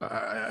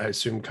 I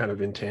assume kind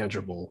of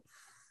intangible,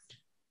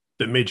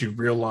 that made you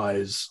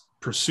realize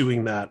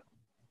pursuing that,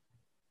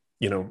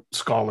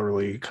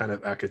 scholarly kind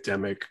of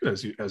academic,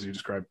 as you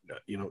described,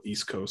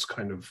 East Coast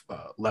kind of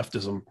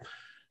leftism,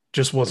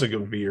 just wasn't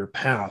going to be your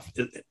path.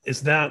 Does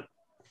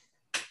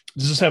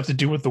this have to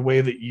do with the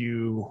way that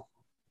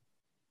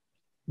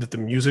the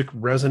music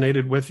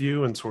resonated with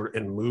you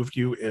and moved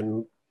you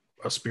in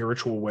a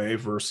spiritual way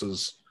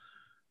versus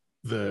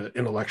the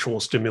intellectual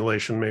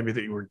stimulation maybe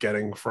that you were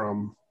getting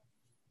from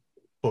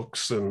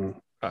books? And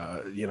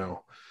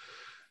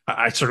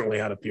I certainly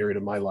had a period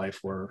of my life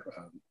where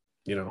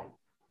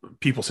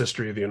people's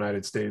history of the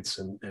United States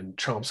and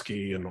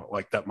Chomsky and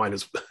like that might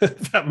as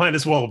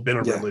well have been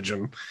a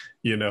religion,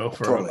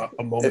 for totally.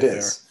 a moment. It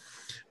is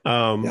there.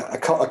 A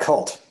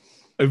cult.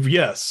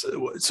 Yes.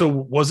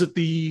 So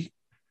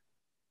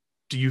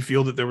do you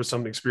feel that there was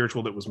something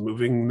spiritual that was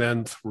moving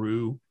then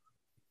through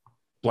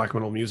black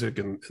metal music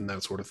and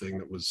that sort of thing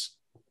that was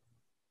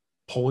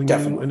pulling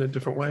you in a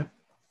different way?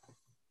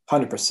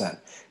 100%.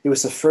 It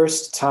was the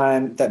first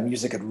time that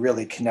music had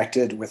really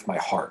connected with my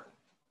heart.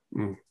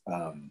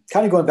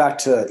 Kind of going back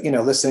to,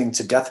 listening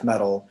to death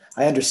metal,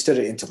 I understood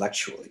it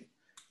intellectually.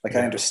 I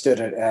understood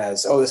it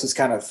as, oh, this is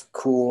kind of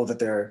cool that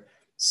they're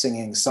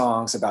singing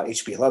songs about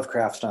H.P.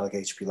 Lovecraft, and I like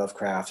H.P.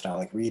 Lovecraft, and I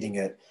like reading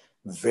it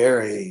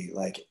very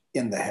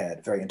in the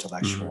head, very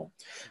intellectual.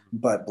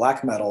 But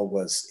black metal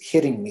was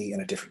hitting me in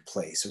a different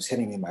place. It was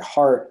hitting me in my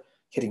heart,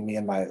 hitting me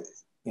in my,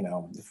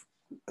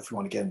 if we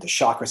want to get into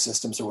chakra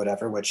systems or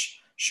whatever, which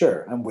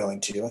sure, I'm willing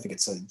to. I think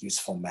it's a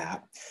useful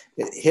map.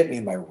 It hit me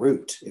in my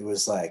root. It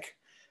was like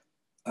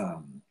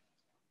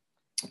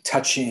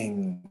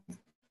touching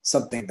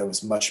something that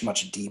was much,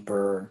 much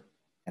deeper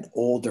and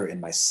older in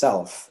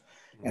myself.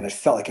 And it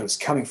felt like it was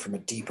coming from a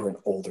deeper and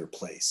older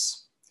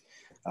place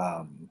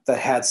that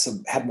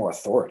had more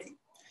authority.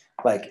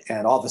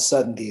 And all of a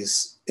sudden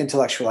these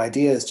intellectual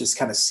ideas just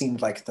kind of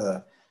seemed like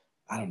the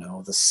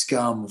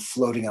scum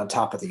floating on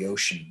top of the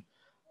ocean.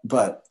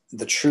 But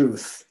the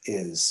truth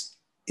is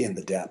in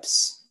the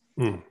depths,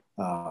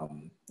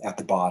 at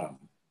the bottom.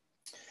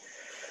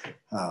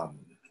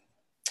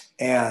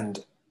 And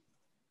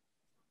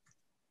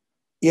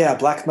yeah,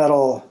 black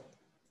metal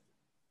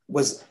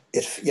was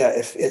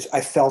it.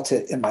 I felt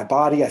it in my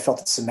body. I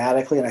felt it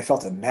somatically, and I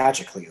felt it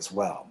magically as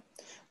well.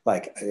 I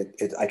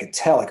could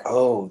tell,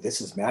 oh, this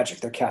is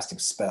magic. They're casting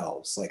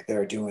spells.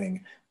 They're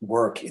doing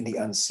work in the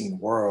unseen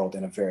world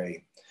in a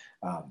very,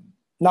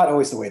 not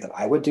always the way that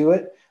I would do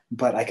it,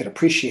 but I could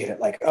appreciate it.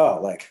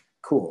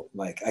 Cool.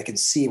 I can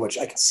see what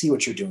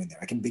you're doing there.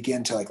 I can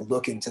begin to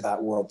look into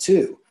that world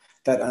too,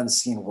 that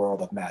unseen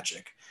world of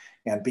magic,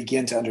 and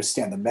begin to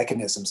understand the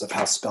mechanisms of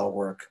how spell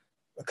work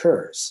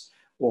occurs,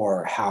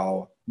 or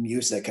how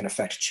music can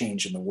affect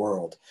change in the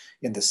world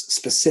in this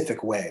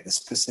specific way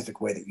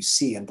that you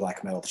see in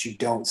black metal that you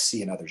don't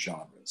see in other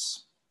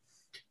genres.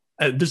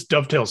 And this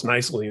dovetails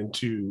nicely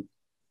into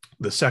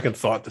the second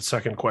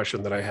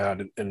question that I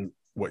had in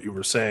what you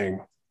were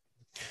saying.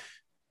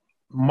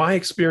 My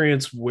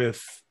experience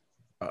with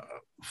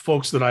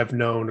folks that I've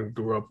known and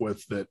grew up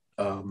with that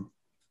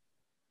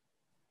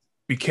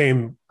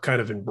became kind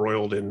of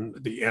embroiled in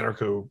the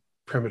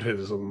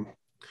anarcho-primitivism,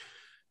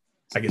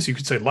 I guess you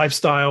could say,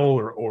 lifestyle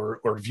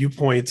or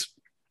viewpoint.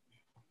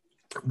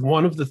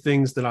 One of the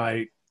things that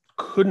I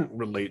couldn't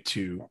relate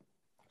to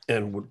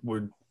and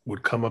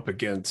would come up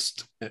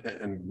against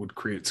and would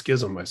create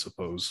schism, I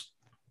suppose,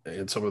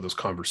 in some of those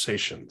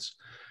conversations.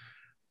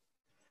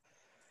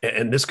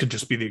 And this could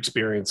just be the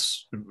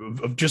experience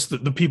of just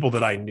the people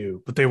that I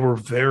knew, but they were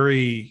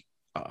very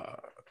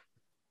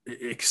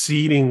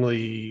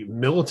exceedingly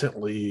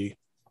militantly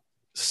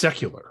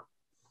secular.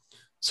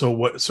 So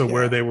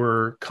where Yeah. they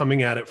were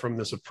coming at it from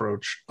this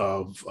approach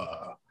of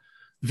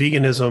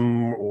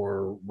veganism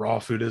or raw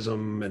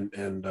foodism, and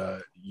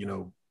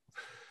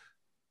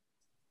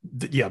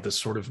this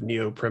sort of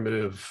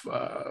neo-primitive,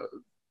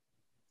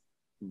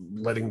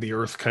 letting the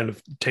earth kind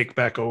of take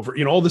back over,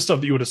 all this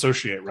stuff that you would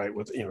associate, right,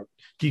 with,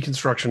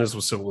 deconstructionism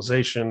with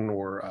civilization,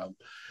 or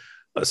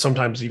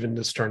sometimes even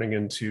this turning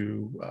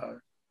into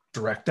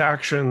direct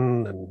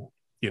action and,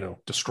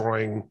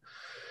 destroying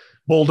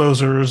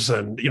bulldozers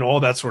and, all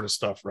that sort of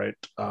stuff, right?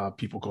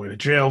 People going to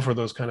jail for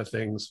those kind of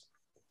things.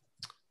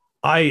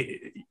 I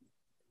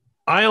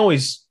I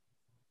always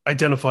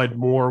identified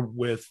more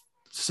with,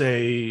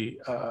 say,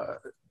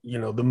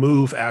 the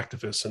MOVE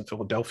activists in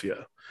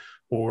Philadelphia,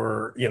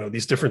 or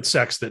these different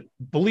sects that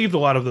believed a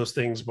lot of those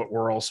things, but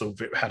were also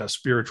had a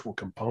spiritual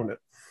component.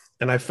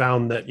 And I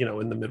found that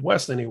in the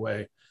Midwest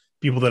anyway,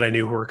 people that I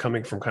knew who were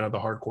coming from kind of the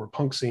hardcore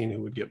punk scene,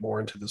 who would get more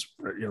into this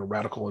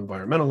radical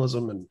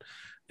environmentalism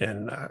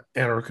and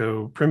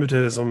anarcho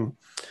primitivism,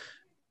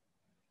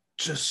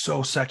 just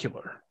so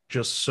secular,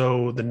 just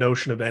so the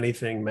notion of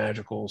anything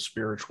magical,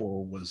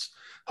 spiritual was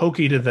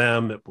hokey to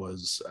them. It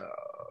was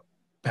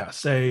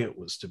passe. It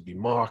was to be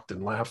mocked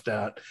and laughed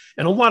at.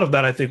 And a lot of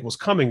that, I think, was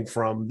coming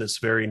from this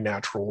very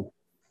natural,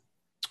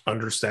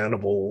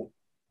 understandable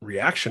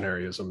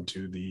reactionaryism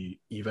to the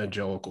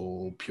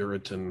evangelical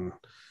Puritan,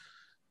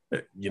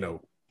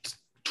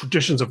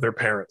 traditions of their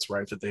parents,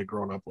 right, that they had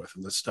grown up with,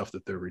 and the stuff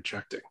that they're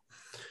rejecting.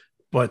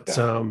 But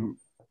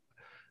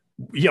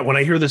when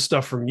I hear this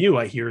stuff from you,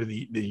 I hear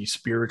the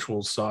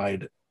spiritual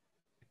side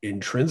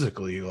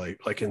intrinsically,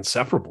 like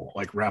inseparable,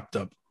 like wrapped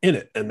up in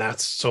it, and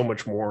that's so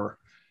much more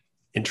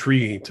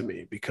intriguing to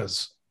me,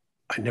 because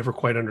I never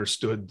quite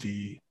understood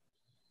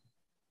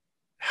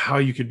how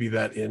you could be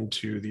that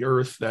into the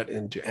earth, that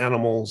into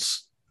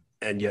animals,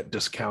 and yet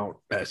discount,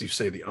 as you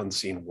say, the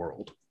unseen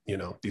world.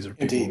 These are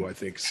people who I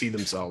think see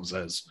themselves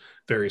as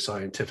very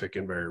scientific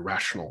and very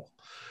rational,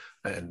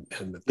 and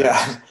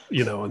that's,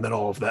 and then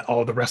all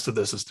the rest of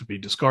this is to be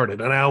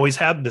discarded. And I always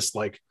had this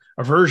like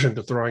aversion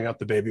to throwing out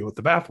the baby with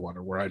the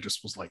bathwater, where I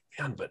just was like,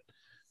 man, but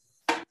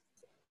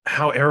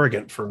how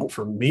arrogant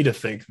for me to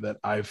think that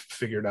I've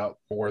figured out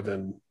more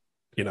than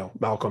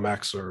Malcolm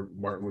X or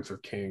Martin Luther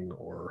King,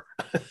 or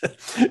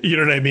you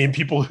know what I mean,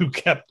 people who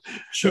kept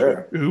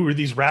who were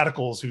these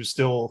radicals who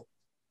still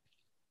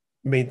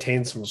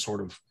maintain some sort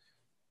of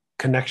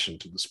connection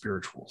to the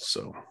spiritual.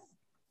 So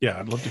yeah,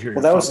 I'd love to hear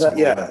your thoughts.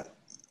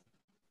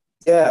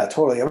 Yeah,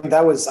 totally. I mean,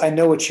 I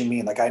know what you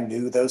mean. Like, I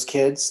knew those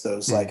kids,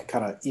 those like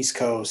kind of East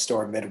Coast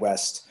or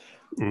Midwest,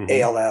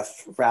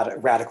 ALF,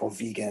 radical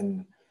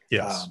vegan,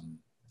 yes,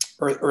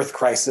 Earth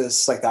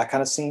Crisis, like that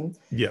kind of scene.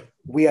 Yeah.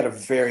 We had a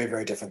very,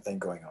 very different thing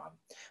going on,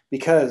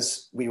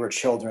 because we were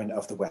children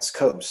of the West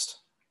Coast.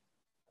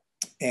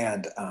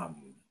 And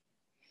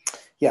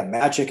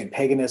magic and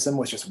paganism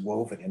was just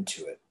woven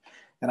into it.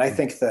 And I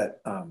think that,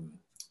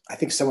 I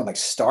think someone like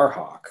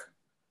Starhawk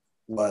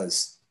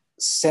was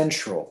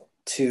central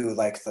to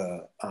like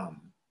the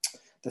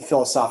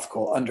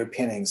philosophical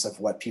underpinnings of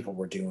what people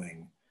were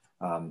doing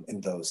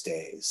in those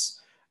days,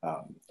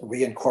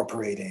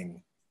 reincorporating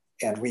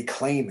and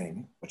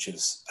reclaiming, which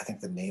is, I think,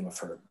 the name of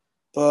her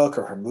book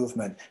or her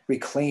movement,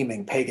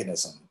 reclaiming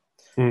paganism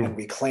and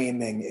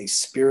reclaiming a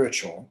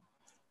spiritual,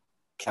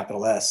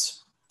 capital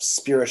S,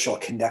 spiritual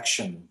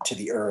connection to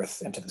the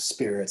earth and to the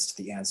spirits,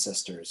 to the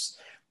ancestors.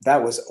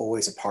 That was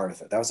always a part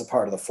of it. That was a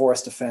part of the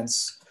forest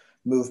defense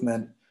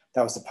movement.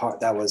 That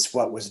was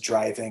what was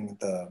driving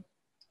the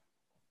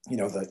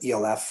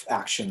ELF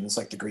actions,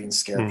 like the Green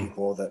Scare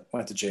people that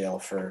went to jail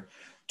for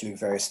doing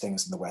various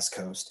things in the West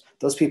Coast.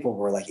 Those people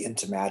were like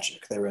into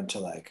magic. They were into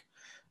like,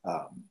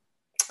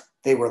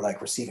 they were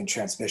like receiving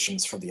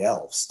transmissions from the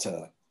elves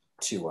to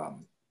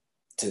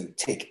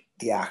take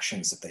the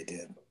actions that they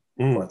did,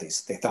 or at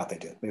least they thought they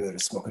did. Maybe they were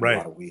just smoking a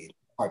lot of weed.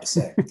 Hard to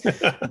say.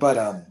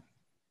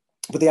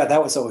 But yeah,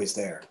 that was always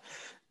there.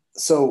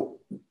 So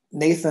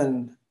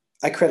Nathan,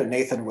 I credit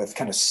Nathan with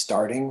kind of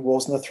starting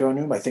Wolves in the Throne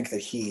Room. I think that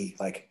he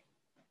like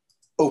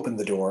opened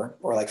the door,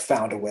 or like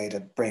found a way to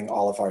bring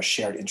all of our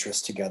shared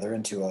interests together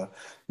into a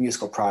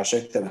musical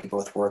project that we could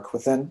both work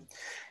within.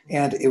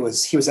 And he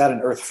was at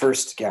an Earth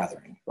First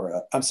gathering,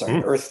 or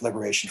an Earth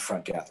Liberation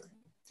Front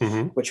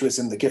gathering, which was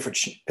in the Gifford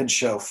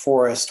Pinchot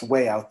forest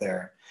way out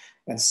there.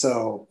 And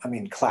so, I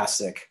mean,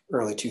 classic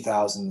early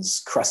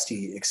 2000s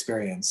crusty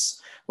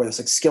experience, where there's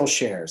like skill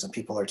shares and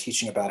people are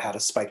teaching about how to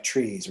spike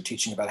trees, or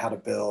teaching about how to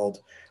build,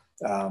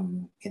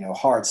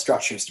 hard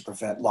structures to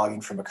prevent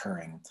logging from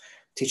occurring,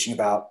 teaching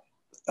about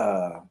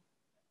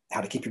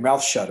how to keep your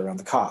mouth shut around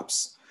the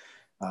cops,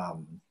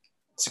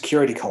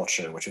 security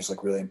culture, which was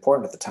like really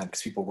important at the time,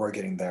 because people were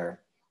getting their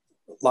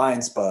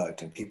lines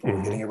bugged and people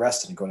were getting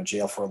arrested and going to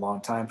jail for a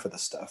long time for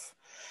this stuff.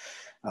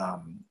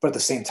 But at the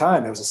same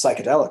time, it was a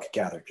psychedelic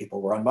gathering.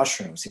 People were on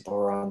mushrooms, people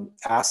were on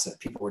acid,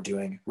 people were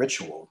doing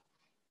ritual.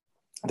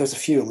 There's a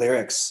few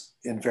lyrics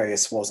in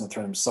various Wolves in the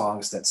Throne Room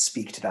songs that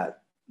speak to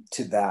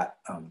that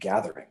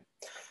gathering,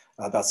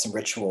 about some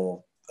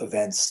ritual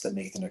events that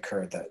Nathan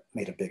occurred that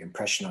made a big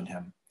impression on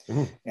him,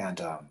 Mhm.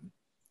 and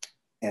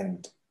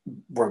and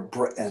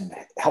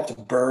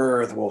helped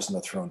birth Wolves in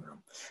the Throne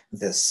Room.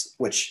 This,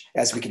 which,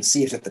 as we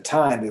conceived at the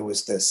time, it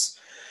was this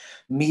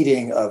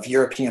meeting of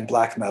European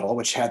black metal,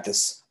 which had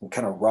this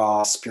kind of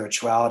raw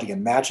spirituality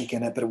and magic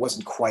in it, but it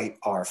wasn't quite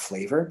our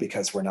flavor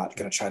because we're not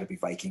going to try to be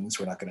Vikings.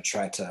 We're not going to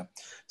try to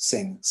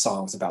sing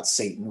songs about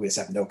Satan. We just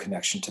have no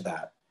connection to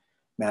that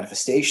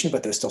manifestation,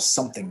 but there's still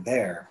something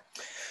there,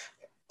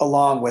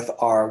 along with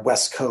our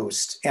West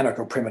Coast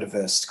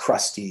anarcho-primitivist,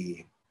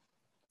 crusty,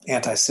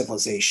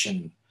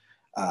 anti-civilization,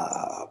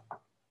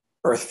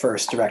 Earth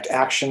First direct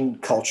action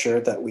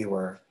culture that we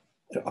were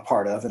a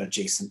part of and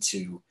adjacent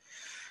to,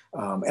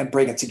 and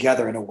bring it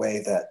together in a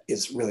way that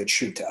is really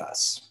true to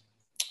us,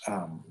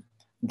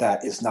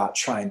 that is not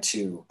trying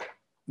to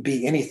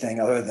be anything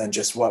other than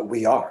just what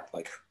we are.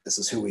 Like, this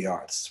is who we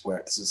are. This is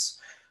where this is.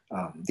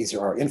 These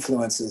are our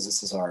influences.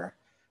 This is our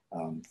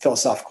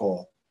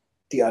philosophical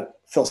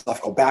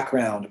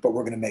background. But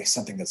we're going to make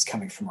something that's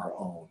coming from our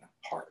own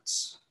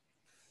hearts.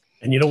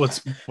 And you know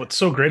what's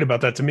so great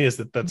about that to me is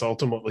that that's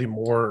ultimately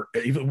more.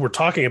 Even we're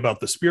talking about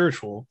the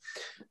spiritual,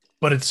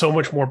 but it's so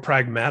much more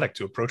pragmatic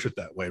to approach it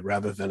that way,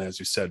 rather than, as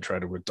you said, try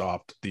to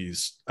adopt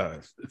these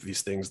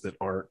things that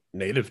aren't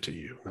native to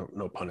you.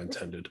 No pun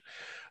intended.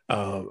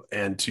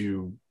 And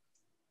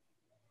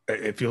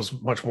it feels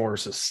much more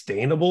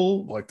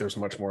sustainable. Like there's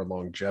much more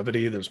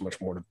longevity. There's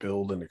much more to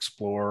build and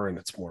explore, and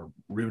it's more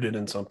rooted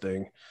in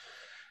something.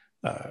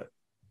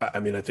 I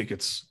mean,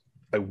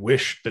 I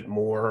wish that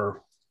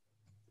more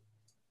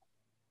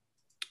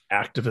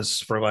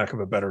activists, for lack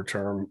of a better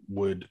term,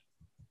 would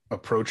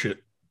approach it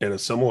in a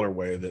similar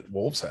way that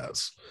Wolves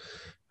has.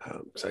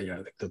 So yeah,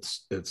 I think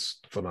it's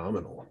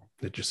phenomenal.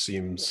 It just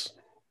seems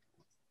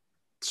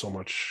so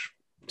much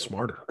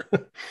smarter.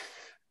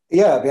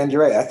 Yeah, man,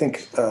 you're right. I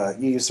think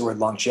you used the word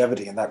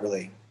longevity, and that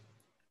really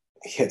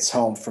hits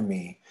home for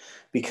me,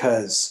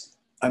 because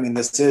I mean,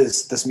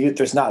 this mute.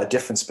 There's not a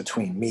difference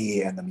between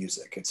me and the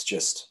music. It's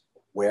just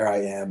where I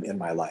am in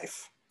my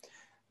life,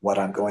 what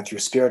I'm going through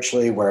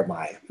spiritually, where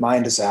my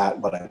mind is at,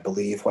 what I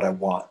believe, what I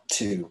want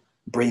to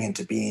bring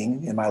into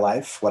being in my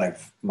life, what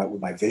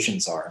my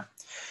visions are.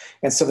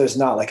 And so there's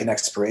not like an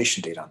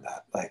expiration date on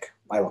that. Like,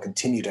 I will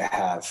continue to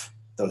have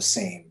those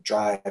same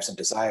drives and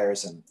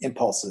desires and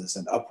impulses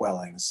and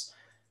upwellings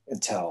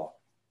until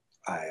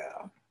I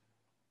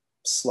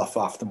slough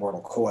off the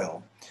mortal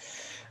coil.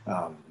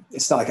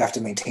 It's not like I have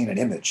to maintain an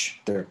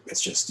image there.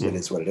 It's just, it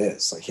is what it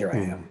is. Like, here I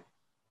am.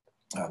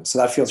 So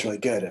that feels really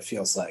good. It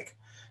feels like,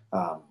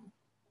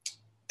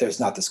 there's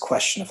not this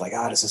question of like,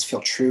 does this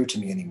feel true to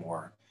me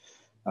anymore?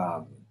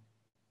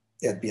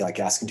 It'd be like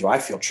asking, do I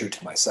feel true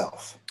to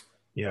myself?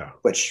 Yeah.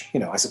 Which,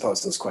 I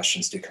suppose those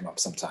questions do come up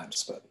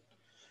sometimes, but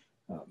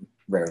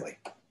rarely.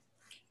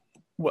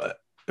 What?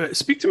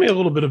 Speak to me a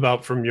little bit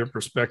about, from your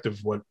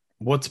perspective,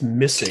 what's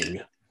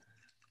missing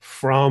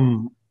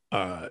from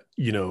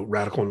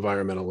radical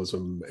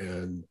environmentalism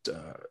and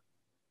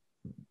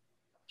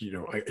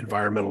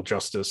environmental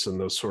justice and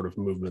those sort of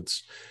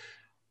movements.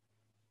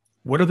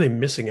 What are they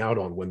missing out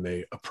on when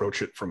they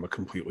approach it from a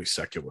completely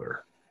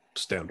secular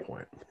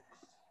standpoint?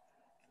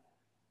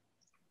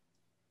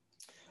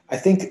 I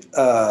think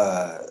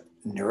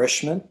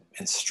nourishment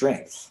and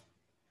strength.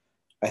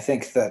 I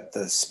think that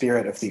the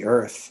spirit of the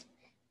earth,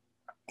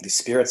 the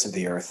spirits of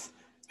the earth,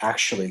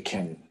 actually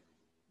can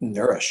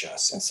nourish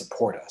us and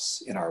support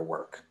us in our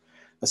work,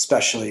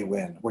 especially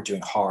when we're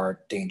doing hard,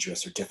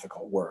 dangerous, or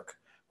difficult work,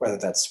 whether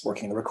that's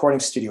working in the recording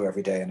studio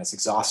every day and it's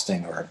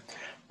exhausting, or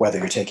whether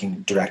you're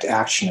taking direct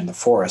action in the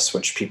forest,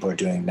 which people are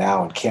doing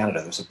now in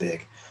Canada. There's a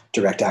big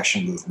direct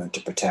action movement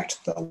to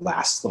protect the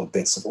last little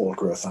bits of old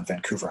growth on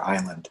Vancouver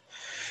Island.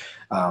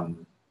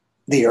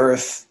 The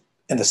earth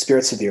and the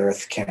spirits of the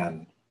earth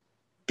can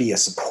be a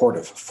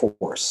supportive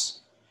force,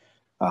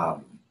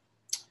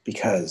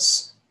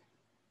 because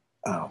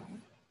how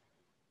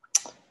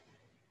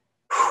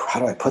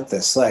do I put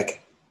this?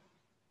 Like,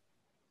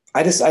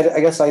 I guess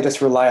I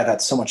just rely on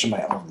that so much in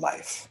my own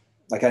life.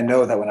 Like, I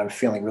know that when I'm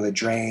feeling really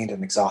drained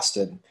and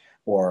exhausted,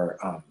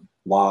 or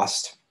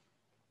lost,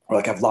 or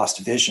like I've lost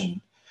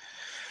vision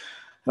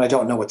and I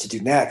don't know what to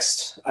do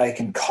next, I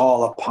can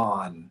call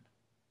upon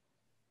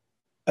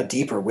a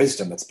deeper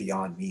wisdom that's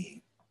beyond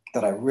me,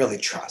 that I really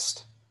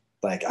trust.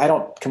 Like, I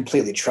don't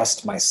completely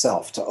trust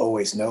myself to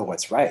always know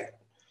what's right,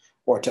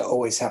 or to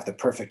always have the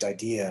perfect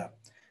idea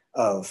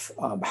of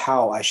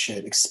how I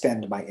should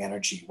expend my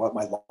energy, what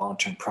my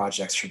long-term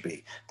projects should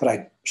be. But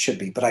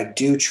I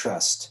do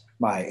trust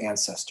my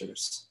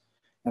ancestors,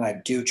 and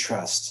I do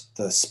trust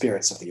the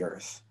spirits of the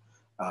earth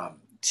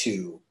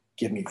to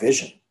give me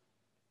vision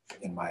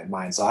in my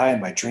mind's eye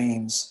and my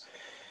dreams,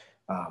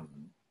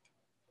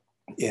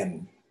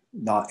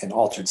 not in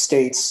altered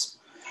states,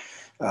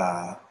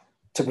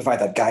 to provide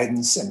that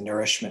guidance and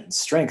nourishment and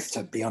strength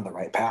to be on the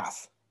right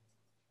path.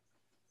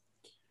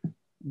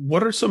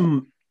 What are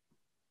some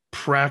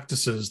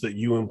practices that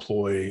you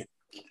employ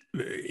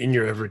in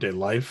your everyday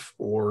life,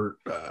 or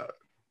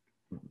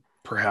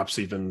perhaps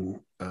even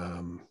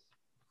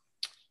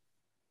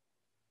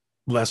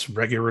less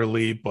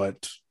regularly,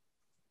 but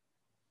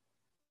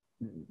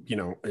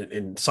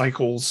in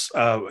cycles.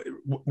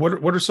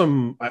 What are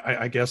some?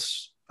 I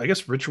guess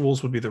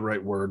rituals would be the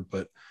right word,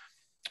 but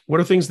what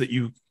are things that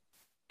you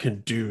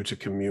can do to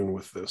commune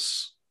with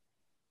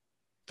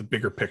the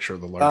bigger picture,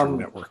 the larger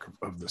network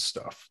of this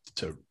stuff,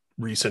 to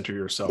recenter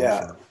yourself?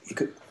 Yeah, you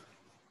could.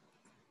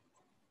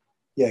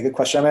 Yeah, good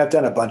question. I mean, I've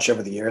done a bunch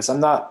over the years. I'm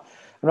not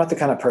the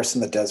kind of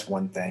person that does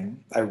one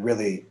thing. I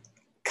really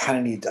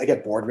I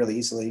get bored really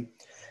easily,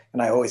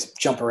 and I always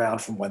jump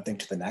around from one thing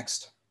to the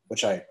next,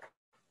 which I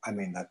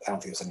mean, I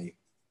don't think there's any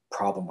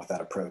problem with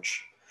that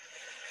approach.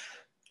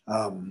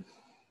 And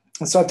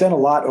so I've done a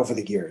lot over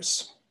the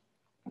years.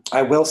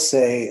 I will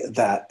say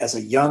that as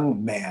a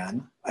young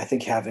man, I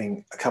think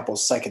having a couple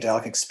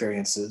psychedelic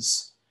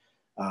experiences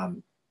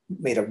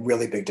made a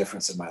really big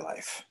difference in my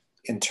life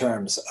in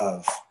terms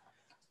of,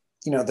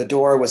 the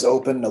door was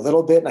open a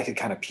little bit and I could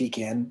kind of peek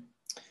in,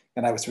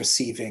 and I was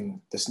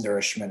receiving this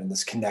nourishment and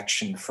this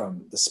connection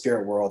from the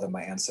spirit world and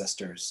my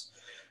ancestors.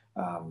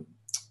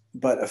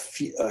 But a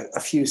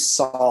few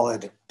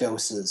solid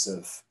doses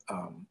of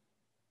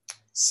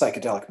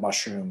psychedelic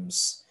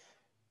mushrooms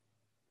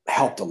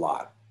helped a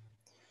lot.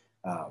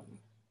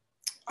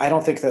 I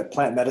don't think that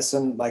plant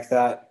medicine like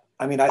that.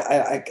 I mean,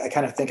 I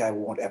kind of think I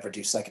won't ever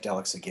do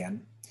psychedelics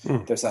again.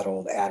 There's that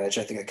old adage,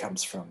 I think it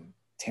comes from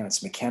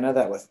Terence McKenna,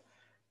 that with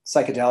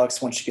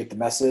psychedelics, once you get the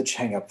message,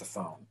 hang up the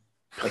phone.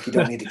 Like, you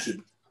don't need to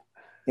keep,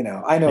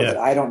 I know that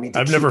I don't need to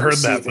I've keep never heard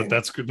receiving. that, but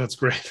that's good. That's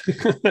great.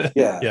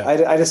 Yeah.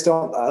 I just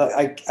don't,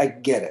 I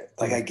get it.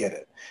 Like, I get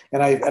it.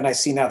 And I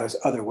see now there's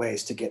other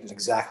ways to get in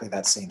exactly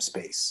that same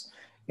space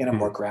in a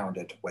more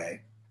grounded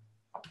way.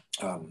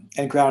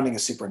 And grounding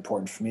is super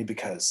important for me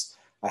because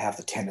I have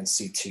the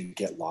tendency to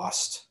get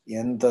lost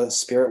in the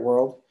spirit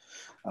world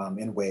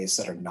in ways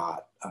that are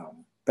not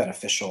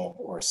beneficial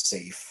or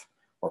safe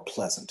or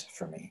pleasant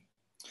for me.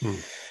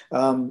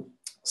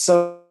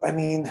 So, I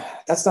mean,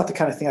 that's not the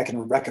kind of thing I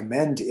can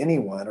recommend to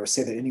anyone or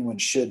say that anyone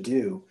should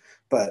do,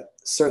 but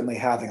certainly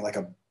having like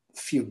a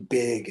few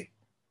big,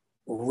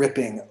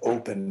 ripping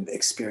open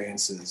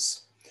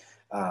experiences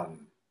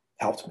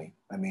helped me.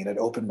 I mean, it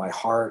opened my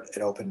heart.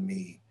 It opened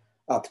me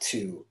up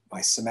to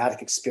my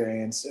somatic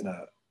experience in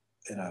a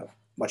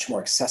much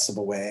more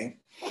accessible way.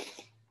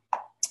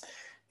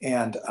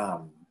 And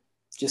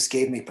just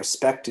gave me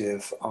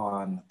perspective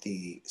on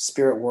the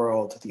spirit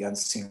world, the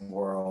unseen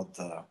world,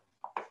 the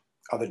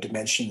other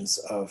dimensions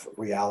of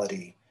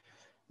reality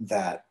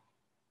that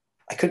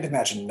I couldn't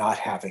imagine not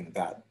having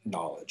that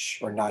knowledge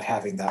or not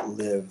having that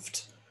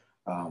lived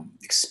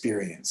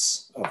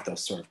experience of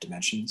those sort of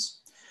dimensions.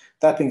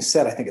 That being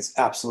said, I think it's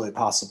absolutely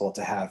possible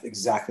to have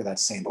exactly that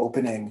same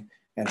opening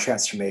and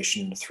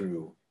transformation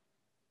through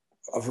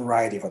a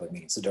variety of other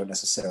means that don't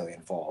necessarily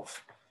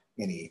involve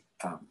any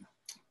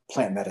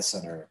plant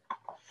medicine or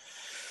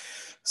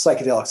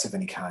psychedelics of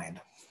any kind.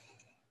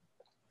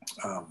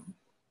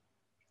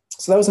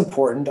 So that was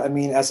important. I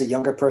mean, as a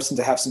younger person,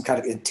 to have some kind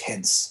of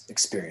intense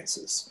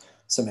experiences,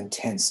 some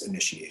intense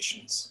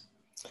initiations.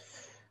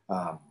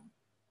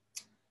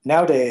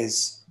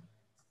 Nowadays,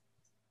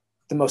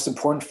 the most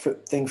important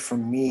thing for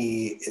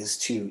me is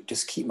to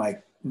just keep my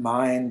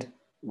mind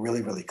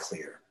really, really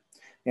clear.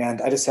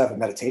 And I just have a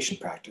meditation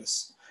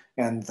practice.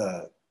 And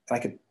I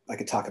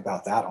could talk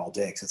about that all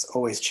day because it's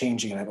always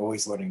changing and I'm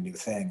always learning new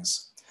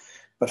things.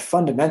 But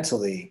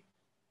fundamentally,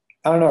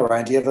 I don't know,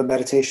 Ryan, do you have a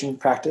meditation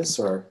practice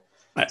or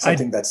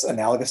something that's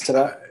analogous to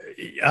that?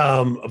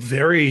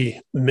 Very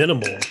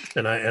minimal,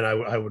 and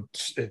I would.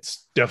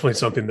 It's definitely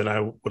something that I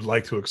would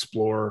like to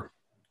explore,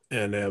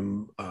 and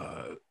am.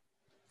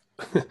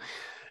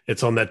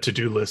 It's on that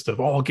to-do list of,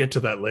 I'll get to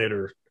that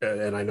later,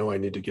 and I know I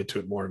need to get to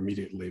it more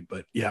immediately.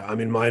 But yeah, I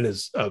mean, mine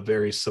is a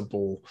very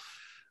simple,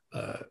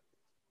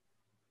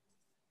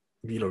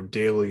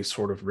 daily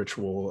sort of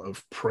ritual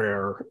of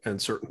prayer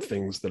and certain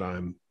things that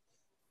I'm,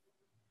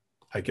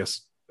 I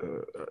guess,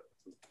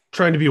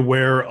 trying to be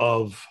aware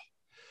of.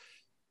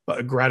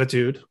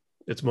 Gratitude.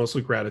 It's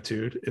mostly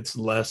gratitude. It's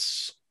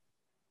less.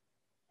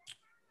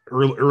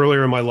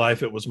 Earlier in my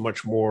life, it was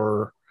much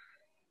more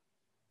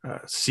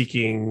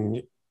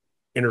seeking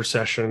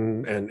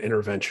intercession and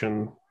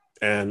intervention.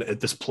 And at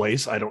this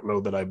place, I don't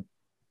know that I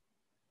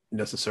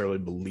necessarily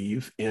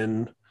believe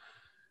in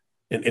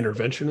an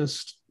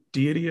interventionist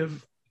deity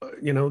of,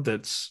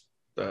 that's,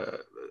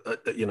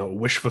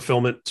 wish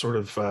fulfillment sort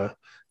of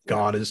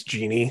God is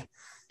genie.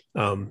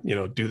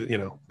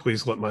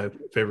 Please let my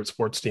favorite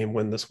sports team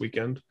win this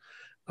weekend.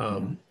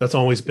 That's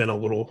always been a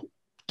little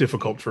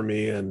difficult for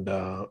me, and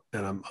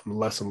I'm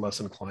less and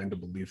less inclined to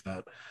believe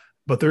that.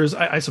 But there's,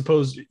 I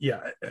suppose,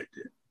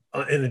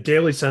 in a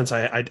daily sense,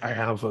 I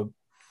have a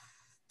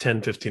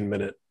 10-15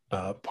 minute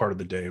part of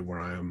the day where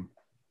I am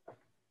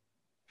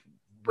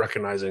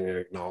recognizing and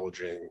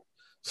acknowledging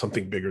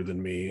something bigger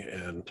than me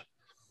and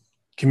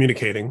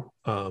communicating.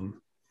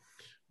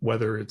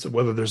 Whether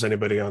there's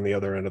anybody on the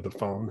other end of the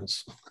phone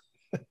has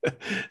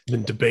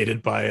been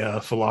debated by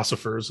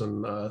philosophers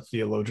and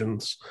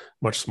theologians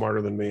much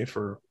smarter than me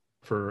for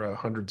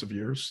hundreds of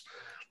years.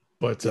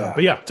 Yeah.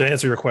 But yeah, to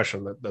answer your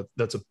question,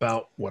 that's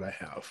about what I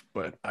have.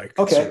 But I could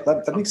Okay,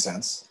 that makes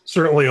sense.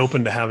 certainly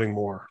open to having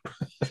more.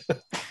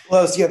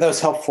 Well, that was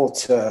helpful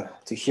to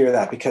hear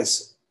that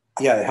because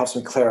yeah, it helps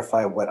me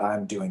clarify what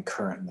I'm doing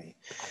currently.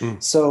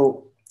 Mm,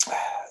 So,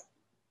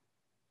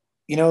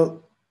 you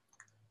know,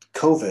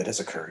 COVID has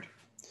occurred,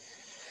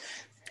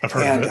 I've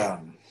heard of and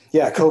it.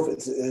 yeah, COVID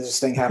is this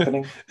thing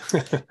happening,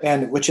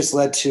 and which has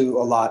led to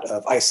a lot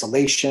of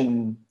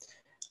isolation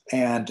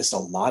and just a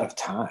lot of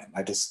time.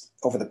 I just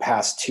over the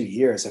past 2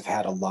 years have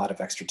had a lot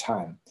of extra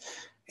time,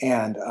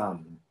 and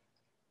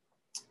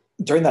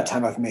during that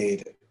time, I've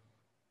made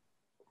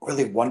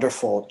really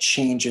wonderful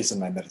changes in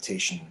my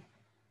meditation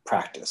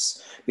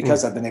practice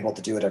because Mm, I've been able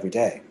to do it every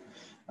day.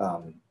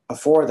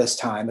 Before this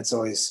time,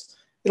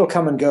 it'll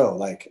come and go.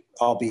 Like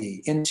I'll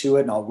be into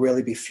it and I'll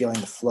really be feeling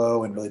the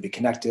flow and really be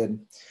connected.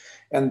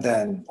 And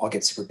then I'll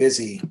get super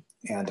busy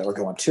and or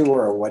go on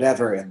tour or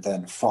whatever and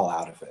then fall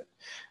out of it.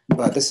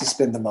 But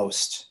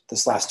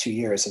this last 2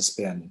 years has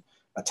been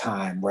a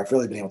time where I've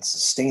really been able to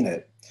sustain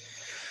it.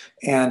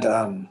 And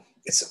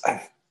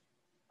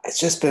it's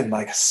just been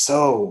like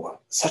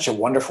such a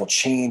wonderful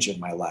change in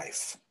my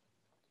life.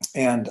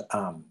 And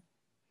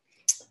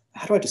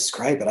how do I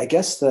describe it? I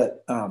guess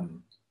that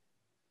um,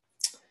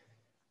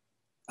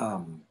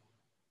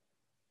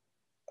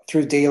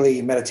 through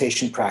daily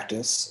meditation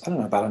practice, I don't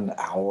know, about an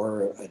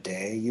hour a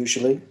day,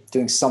 usually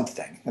doing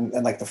something. And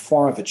like the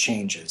form of it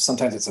changes.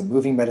 Sometimes it's a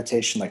moving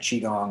meditation like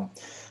Qigong.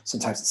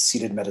 Sometimes it's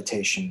seated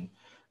meditation.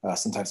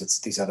 Sometimes it's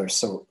these other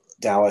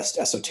Taoist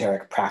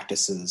esoteric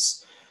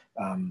practices.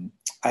 Um,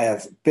 I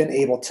have been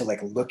able to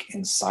like look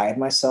inside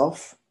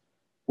myself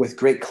with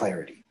great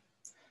clarity.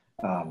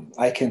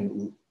 I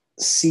can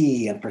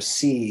see and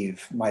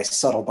perceive my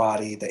subtle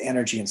body, the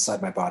energy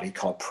inside my body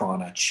called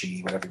prana, chi,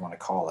 whatever you want to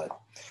call it,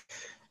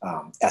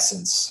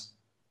 essence.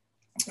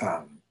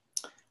 Um,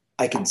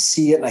 I can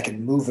see it and I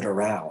can move it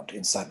around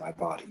inside my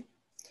body.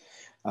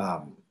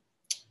 Um,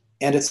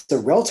 and it's a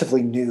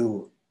relatively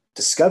new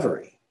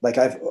discovery. Like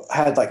I've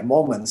had like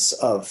moments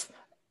of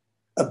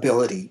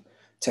ability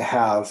to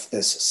have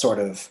this sort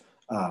of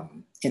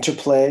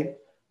interplay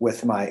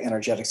with my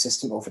energetic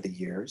system over the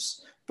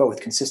years, but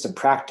with consistent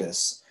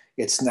practice,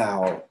 it's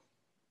now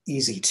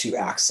easy to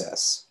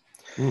access.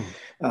 mm,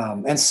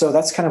 And so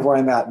that's kind of where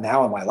I'm at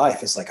now in my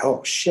life. It's like,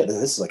 oh shit, this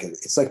is like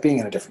it's like being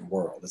in a different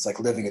world. It's like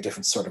living a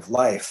different sort of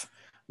life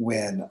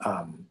when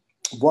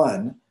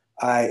one,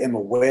 I am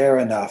aware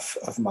enough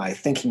of my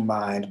thinking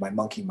mind, my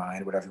monkey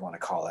mind, whatever you want to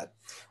call it,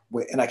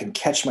 and I can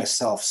catch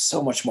myself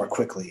so much more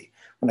quickly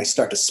when I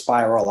start to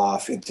spiral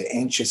off into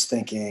anxious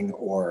thinking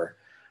or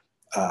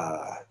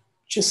uh,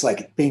 just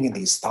like being in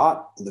these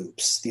thought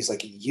loops, these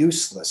like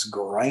useless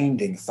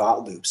grinding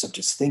thought loops of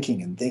just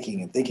thinking and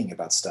thinking and thinking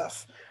about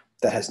stuff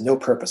that has no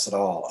purpose at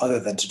all other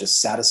than to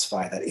just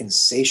satisfy that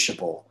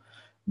insatiable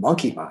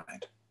monkey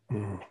mind.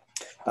 mm.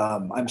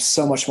 I'm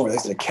so much more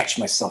likely to catch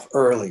myself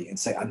early and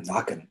say, I'm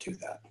not going to do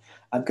that.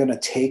 I'm going to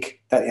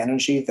take that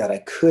energy that I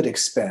could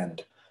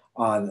expend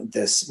on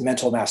this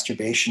mental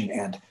masturbation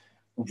and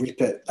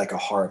reap it like a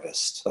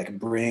harvest, like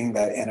bring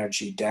that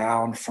energy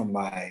down from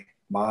my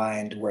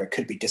mind where it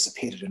could be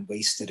dissipated and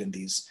wasted in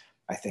these,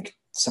 I think,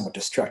 somewhat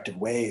destructive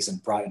ways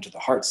and brought into the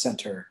heart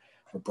center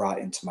or brought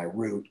into my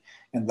root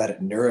and let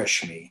it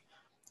nourish me,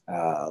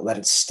 let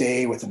it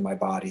stay within my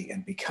body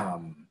and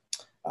become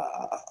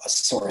a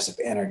source of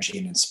energy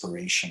and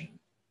inspiration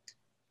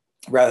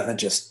rather than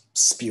just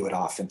spew it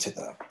off into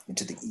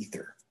the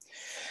ether.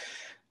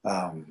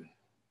 Um,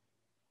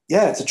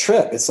 yeah, it's a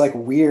trip. It's like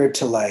weird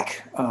to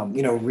like,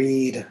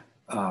 read,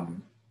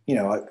 you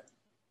know,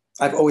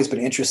 I've always been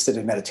interested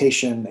in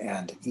meditation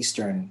and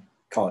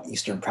call it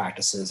Eastern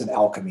practices and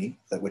alchemy,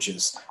 which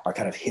is our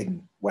kind of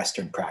hidden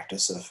Western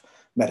practice of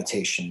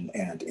meditation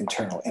and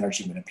internal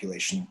energy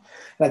manipulation.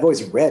 And I've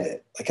always read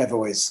it. Like I've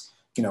always,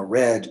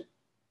 read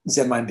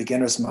Zen Mind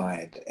Beginner's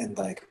Mind and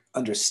like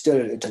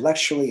understood it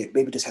intellectually. It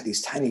maybe just had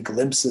these tiny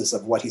glimpses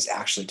of what he's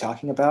actually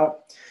talking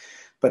about.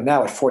 But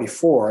now at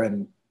 44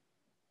 and,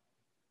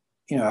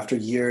 after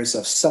years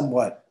of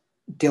somewhat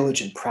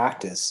diligent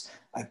practice,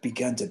 I've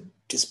begun to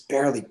just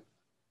barely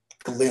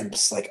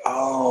glimpse like,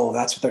 oh,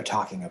 that's what they're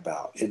talking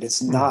about.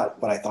 It's Mm. not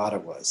what I thought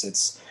it was.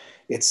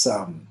 It's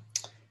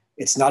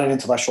not an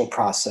intellectual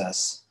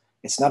process.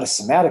 It's not a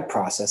somatic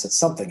process. It's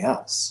something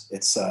else.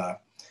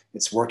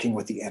 It's working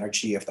with the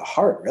energy of the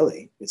heart,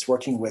 really. It's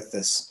working with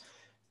this,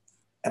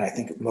 and I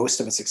think most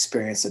of us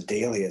experience it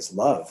daily as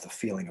love, the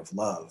feeling of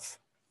love,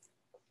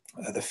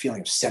 the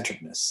feeling of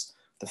centeredness,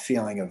 the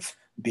feeling of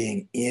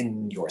being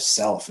in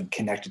yourself and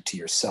connected to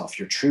yourself,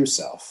 your true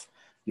self,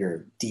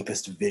 your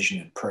deepest vision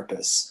and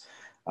purpose.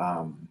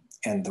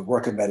 And the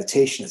work of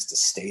meditation is to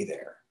stay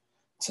there,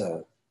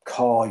 to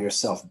call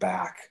yourself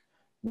back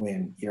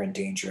when you're in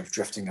danger of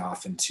drifting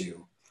off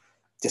into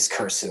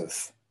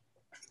discursive,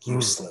 Mm.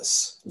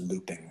 useless,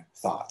 looping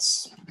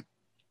thoughts.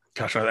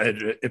 Gosh,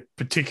 it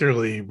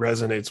particularly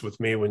resonates with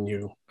me when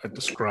you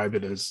describe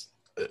it as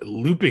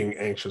looping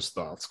anxious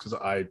thoughts because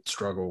I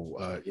struggle,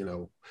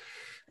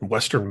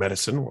 Western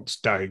medicine was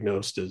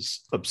diagnosed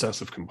as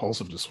obsessive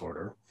compulsive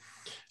disorder.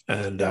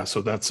 And Yeah.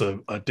 so that's a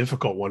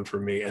difficult one for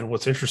me. And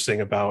what's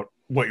interesting about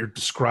what you're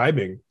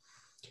describing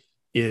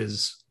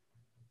is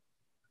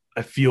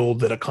I feel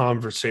that a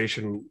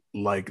conversation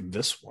like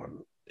this one,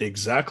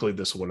 exactly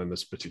this one in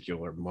this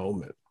particular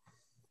moment,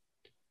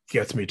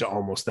 gets me to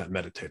almost that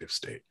meditative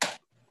state,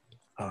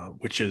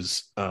 which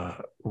is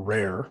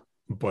rare,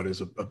 but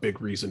is a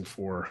big reason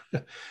for,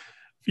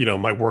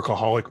 my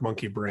workaholic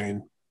monkey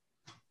brain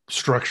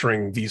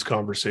structuring these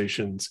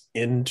conversations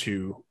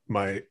into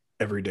my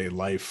everyday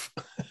life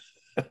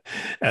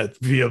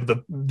via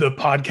the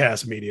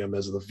podcast medium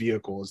as the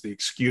vehicle, as the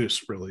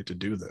excuse really to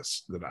do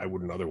this, that I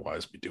wouldn't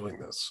otherwise be doing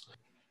this.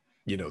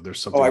 There's Oh,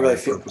 something very I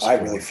purposeful.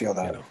 really feel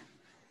that. You know.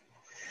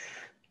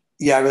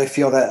 Yeah, I really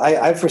feel that.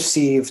 I've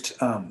received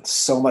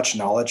so much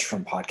knowledge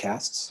from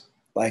podcasts.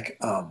 Like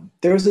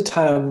there was a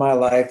time in my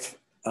life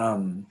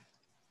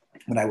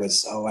when I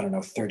was, I don't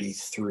know,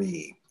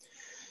 33.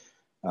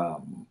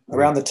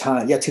 Around the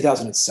time,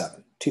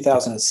 2007,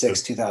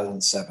 2006,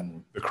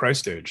 2007. The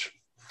Christ age.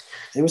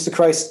 It was the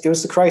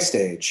Christ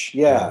age.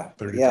 Yeah.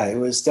 33. Yeah. It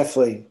was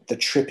definitely the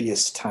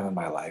trippiest time of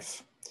my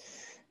life.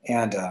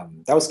 And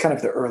that was kind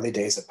of the early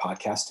days of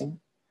podcasting.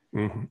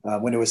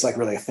 When it was like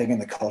really a thing in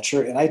the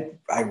culture. And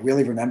I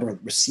really remember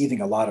receiving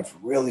a lot of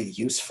really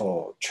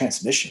useful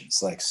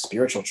transmissions, like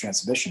spiritual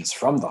transmissions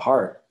from the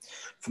heart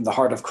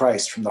of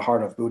Christ, from the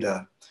heart of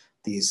Buddha,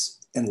 these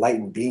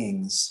enlightened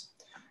beings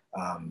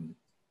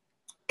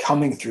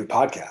coming through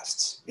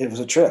podcasts. It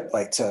was a trip,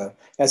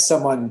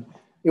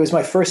 it was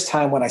my first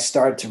time when I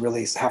started to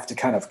really have to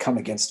kind of come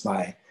against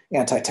my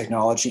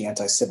anti-technology,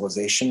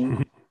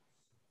 anti-civilization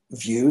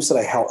views that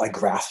I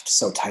grasped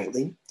so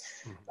tightly.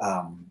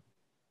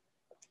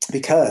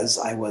 Because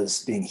I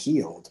was being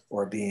healed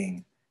or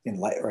being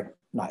enlightened, or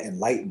not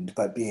enlightened,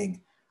 but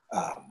being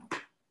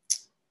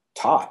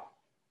taught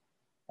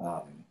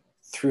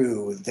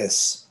through the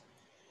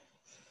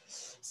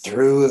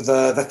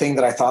thing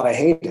that I thought I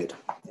hated,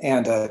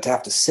 and to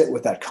have to sit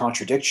with that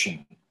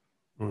contradiction.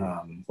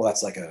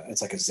 It's like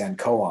a Zen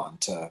koan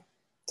to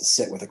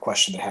sit with a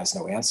question that has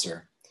no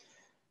answer,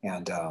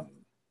 and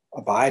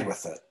abide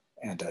with it,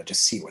 and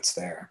just see what's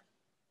there.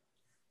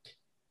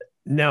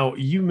 Now,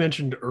 you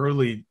mentioned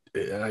early,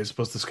 and I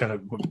suppose this kind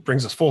of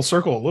brings us full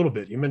circle a little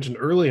bit. You mentioned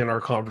early in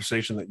our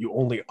conversation that you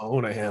only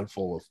own a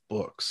handful of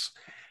books.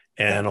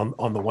 And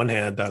on the one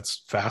hand,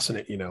 that's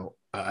fascinating.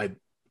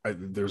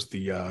 There's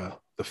the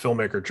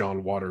filmmaker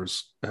John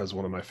Waters has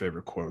one of my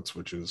favorite quotes,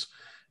 which is,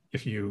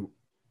 if you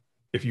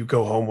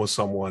go home with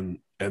someone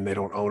and they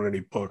don't own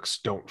any books,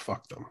 don't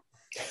fuck them.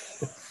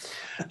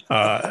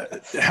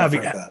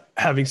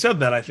 Having said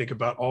that, I think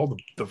about all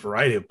the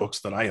variety of books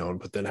that I own,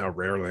 but then how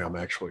rarely I'm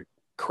actually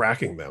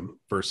cracking them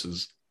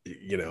versus,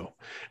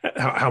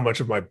 how much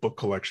of my book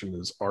collection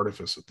is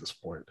artifice at this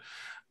point.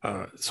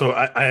 So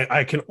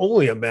I can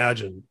only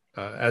imagine,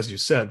 as you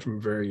said, from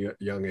a very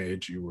young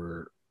age, you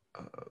were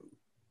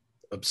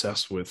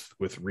obsessed with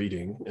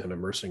reading and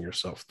immersing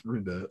yourself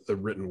through the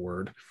written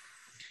word.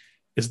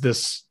 Is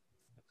this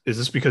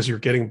because you're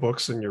getting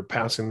books and you're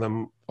passing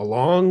them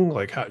along?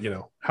 Like,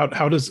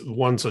 how does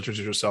one such as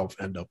yourself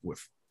end up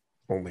with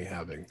only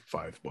having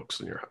 5 books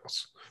in your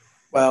house?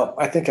 Well,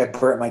 I think I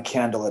burnt my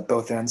candle at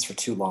both ends for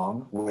too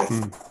long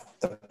with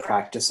the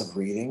practice of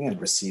reading and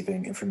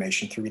receiving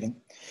information through reading.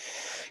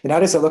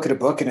 Nowadays I look at a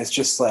book and it's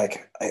just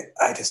like,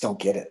 I just don't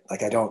get it.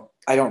 Like I don't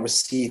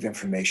receive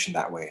information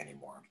that way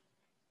anymore.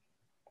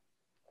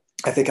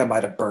 I think I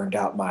might have burned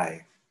out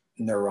my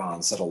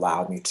neurons that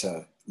allowed me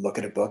to look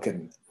at a book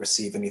and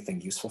receive anything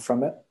useful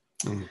from it.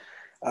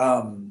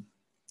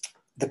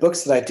 The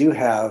books that I do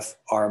have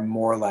are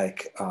more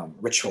like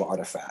ritual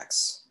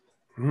artifacts.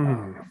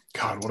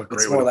 God, what a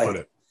great way to put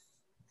it.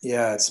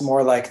 Yeah, it's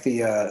more like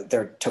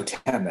they're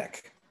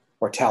totemic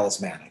or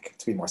talismanic,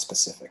 to be more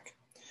specific.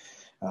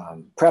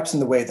 Perhaps in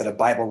the way that a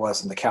Bible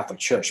was in the Catholic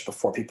Church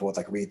before people would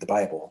read the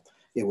Bible.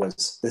 It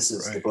was, this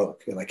is the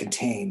book. It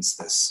contains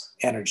this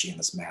energy and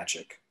this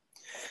magic.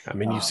 I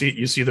mean, you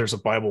see, there's a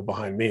Bible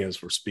behind me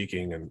as we're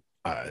speaking, and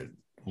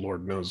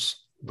Lord knows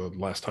the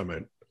last time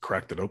I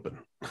cracked it open.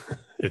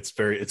 It's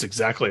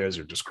exactly as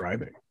you're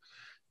describing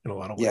in a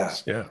lot of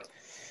ways. Yeah.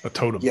 A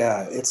totem.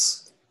 Yeah,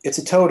 it's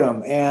a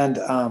totem, and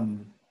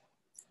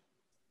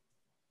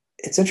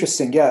it's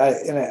interesting. Yeah,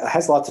 and it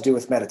has a lot to do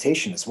with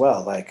meditation as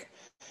well. Like,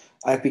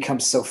 I've become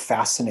so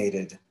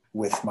fascinated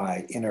with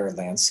my inner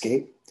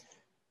landscape,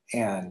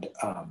 and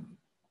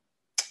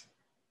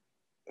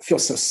feel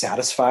so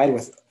satisfied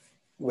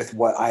with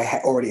what I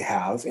already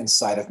have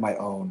inside of my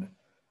own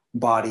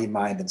body,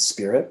 mind, and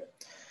spirit.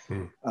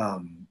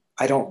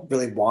 I don't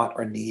really want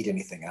or need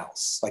anything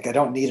else. Like, I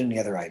don't need any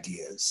other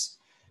ideas.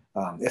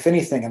 If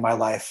anything in my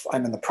life,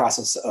 I'm in the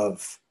process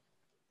of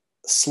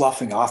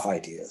sloughing off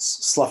ideas,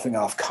 sloughing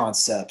off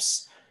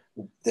concepts.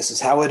 This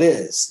is how it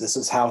is. This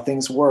is how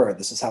things were.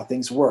 This is how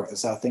things work.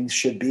 This is how things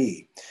should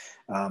be.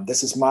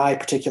 This is my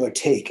particular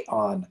take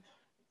on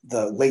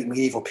the late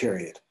medieval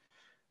period.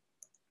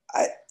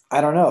 I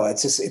don't know.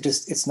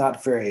 It's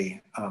not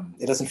very,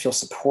 it doesn't feel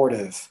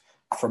supportive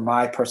for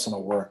my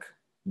personal work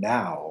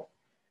now,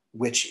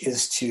 which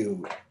is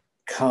to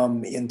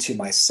come into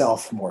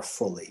myself more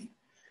fully,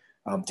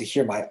 to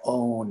hear my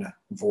own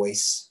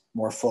voice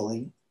more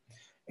fully,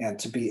 and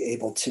to be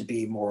able to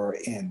be more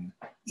in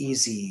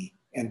easy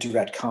and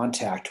direct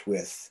contact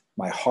with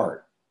my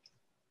heart,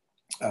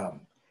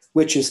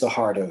 which is the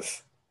heart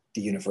of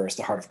the universe,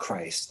 the heart of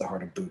Christ, the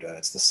heart of Buddha.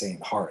 It's the same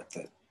heart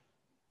that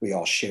we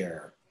all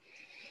share.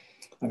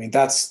 I mean,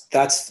 that's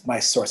my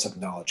source of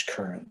knowledge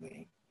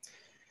currently.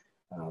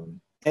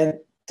 And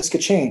this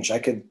could change. I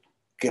could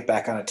get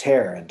back on a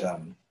tear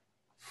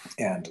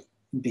and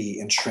be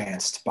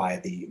entranced by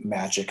the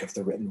magic of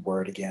the written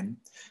word again.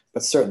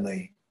 But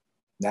certainly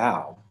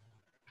now,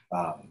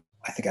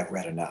 I think I've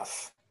read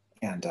enough,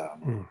 and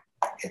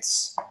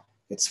it's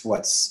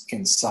what's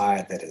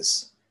inside that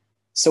is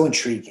so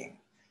intriguing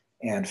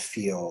and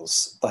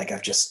feels like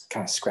I've just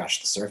kind of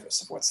scratched the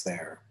surface of what's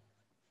there.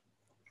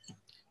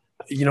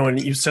 You know,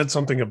 and you said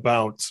something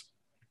about,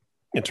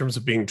 in terms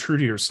of being true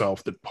to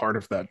yourself, that part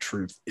of that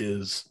truth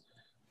is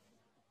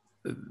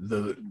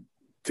the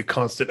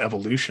constant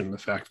evolution, the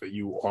fact that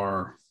you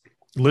are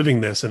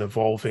living this and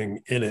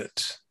evolving in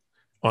it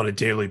on a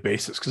daily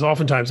basis. Because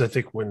oftentimes I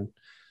think when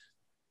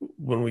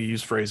we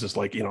use phrases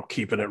like, you know,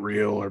 keeping it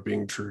real or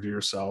being true to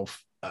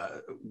yourself,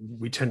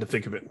 we tend to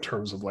think of it in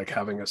terms of like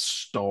having a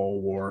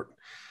stalwart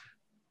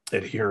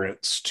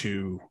adherence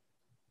to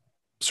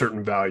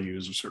certain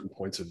values or certain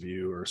points of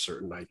view or a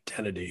certain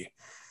identity.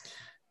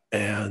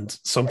 And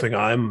something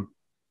I'm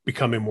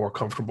becoming more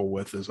comfortable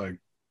with as I,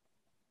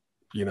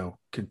 you know,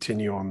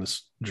 continue on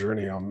this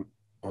journey on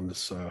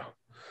this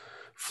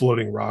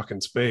floating rock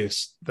in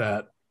space,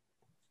 that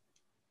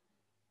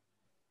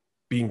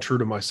being true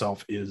to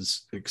myself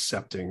is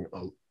accepting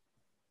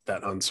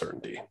that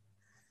uncertainty.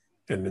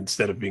 And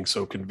instead of being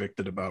so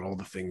convicted about all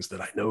the things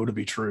that I know to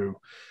be true,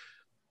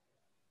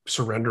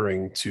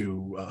 surrendering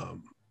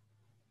to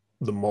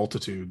the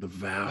multitude, the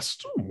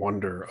vast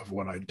wonder of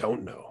what I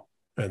don't know.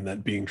 And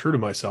that being true to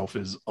myself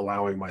is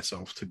allowing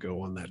myself to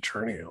go on that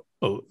journey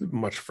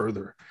much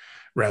further,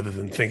 rather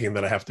than thinking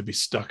that I have to be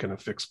stuck in a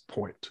fixed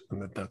point,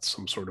 and that that's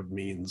some sort of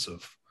means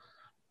of,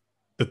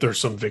 that there's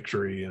some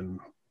victory. And,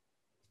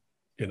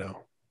 you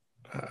know,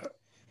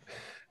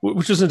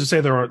 which isn't to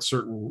say there aren't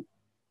certain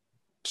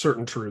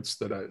truths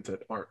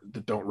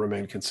that don't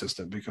remain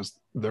consistent, because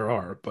there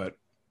are, but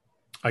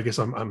I guess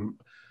I'm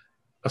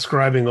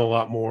ascribing a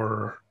lot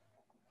more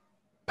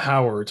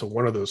power to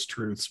one of those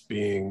truths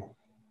being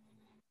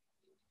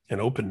an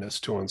openness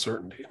to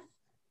uncertainty.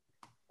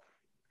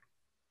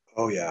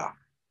 Oh yeah.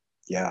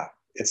 Yeah.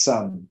 It's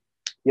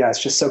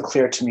just so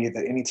clear to me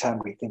that anytime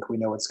we think we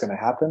know what's going to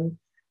happen,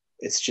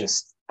 it's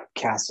just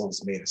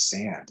castles made of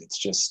sand. It's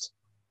just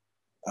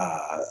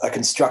a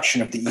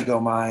construction of the ego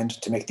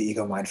mind to make the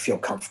ego mind feel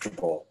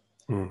comfortable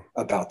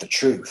about the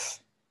truth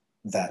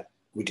that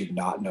we do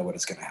not know what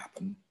is going to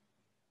happen.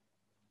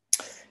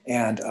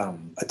 And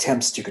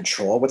attempts to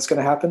control what's going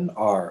to happen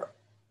are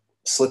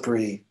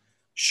slippery,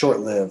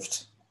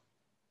 short-lived,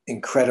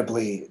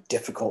 incredibly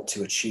difficult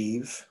to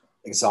achieve,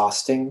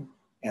 exhausting,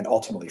 and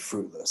ultimately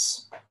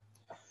fruitless.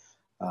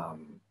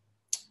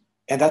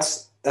 And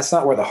that's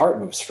not where the heart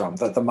moves from.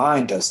 The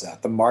mind does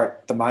that. The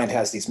mind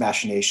has these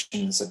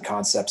machinations and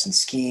concepts and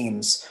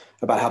schemes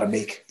about how to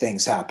make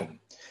things happen.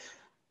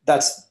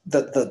 That's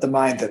the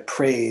mind that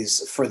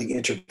prays for the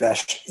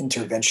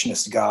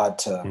interventionist God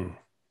to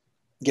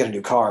get a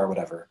new car or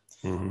whatever.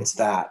 Mm-hmm. It's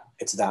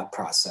that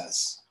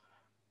process.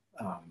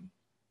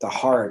 The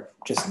heart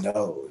just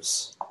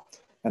knows,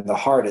 and the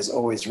heart is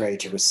always ready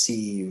to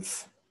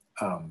receive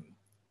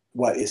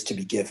what is to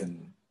be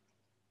given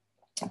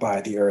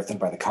by the earth and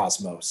by the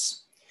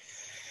cosmos.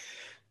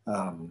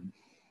 And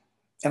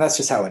that's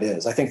just how it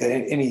is. I think that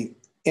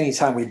any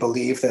time we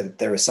believe that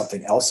there is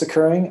something else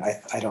occurring,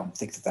 I don't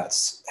think that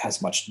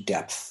has much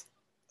depth,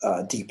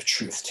 deep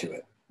truth to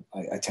it.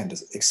 I tend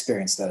to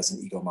experience that as an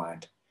ego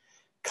mind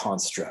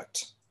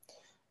construct.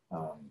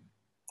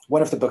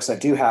 One of the books I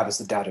do have is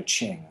the Tao Te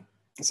Ching.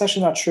 It's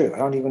actually not true. I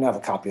don't even have a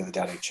copy of the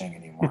Tao Te Ching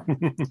anymore.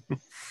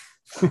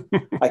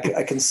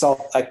 I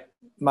consult.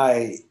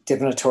 My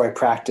divinatory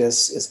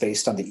practice is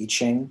based on the I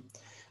Ching,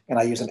 and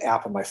I use an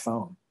app on my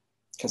phone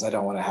because I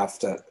don't want to have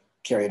to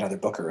carry another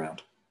book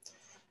around,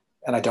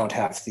 and I don't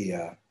have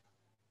the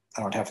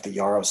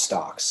Yarrow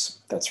stocks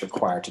that's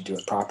required to do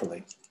it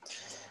properly.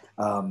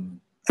 And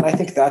I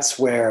think that's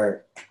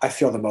where I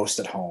feel the most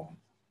at home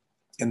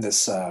in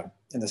this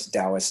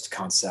Taoist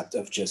concept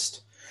of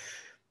just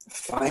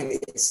finding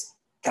it's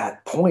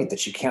that point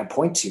that you can't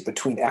point to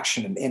between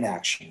action and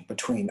inaction,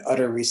 between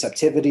utter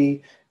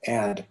receptivity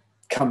and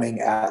coming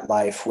at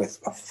life with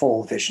a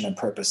full vision and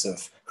purpose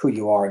of who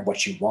you are and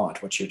what you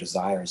want, what your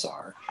desires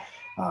are.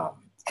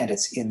 And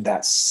it's in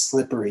that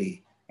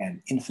slippery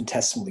and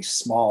infinitesimally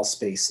small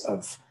space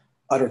of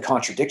utter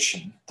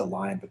contradiction, the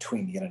line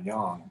between yin and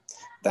yang,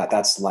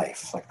 that's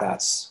life. Like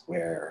that's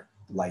where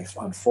life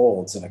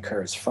unfolds and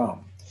occurs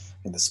from,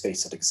 in the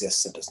space that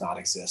exists and does not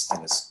exist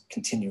and is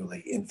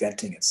continually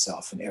inventing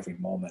itself in every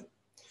moment.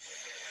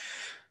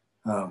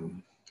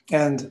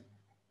 And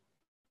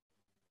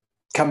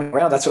coming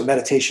around, that's what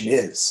meditation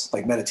is.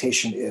 Like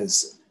meditation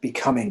is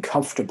becoming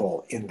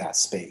comfortable in that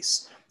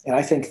space. And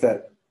I think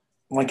that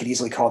one could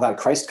easily call that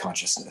Christ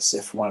consciousness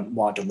if one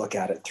wanted to look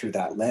at it through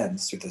that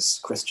lens, through this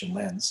Christian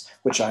lens,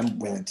 which I'm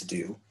willing to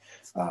do.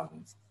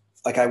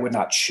 Like I would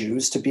not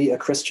choose to be a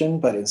Christian,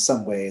 but in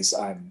some ways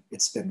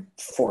it's been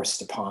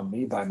forced upon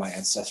me by my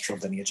ancestral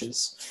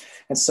lineages.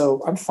 And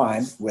so I'm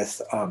fine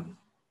with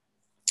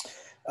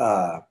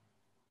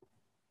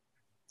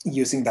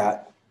using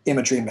that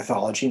imagery and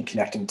mythology and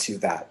connecting to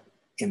that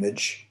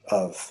image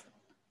of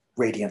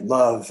radiant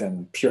love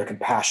and pure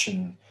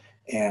compassion,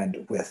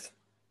 and with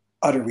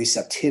utter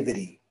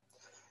receptivity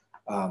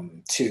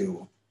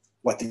to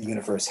what the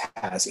universe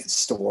has in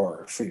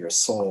store for your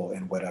soul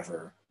in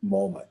whatever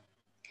moment.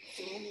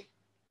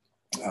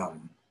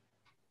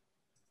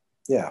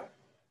 Yeah, I'm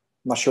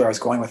not sure where I was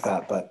going with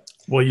that, but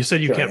well, you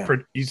said you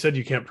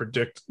can't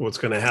predict what's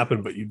going to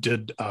happen, but you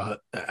did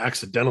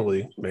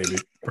accidentally, maybe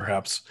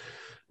perhaps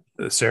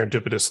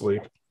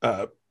serendipitously,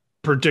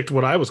 predict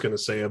what I was going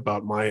to say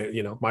about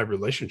my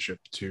relationship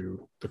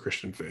to the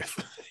Christian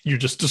faith. You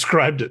just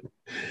described it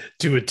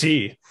to a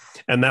T,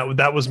 and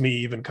that was me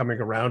even coming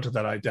around to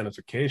that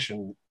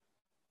identification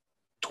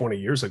 20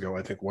 years ago.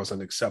 I think was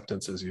an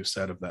acceptance, as you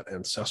said, of that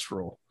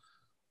ancestral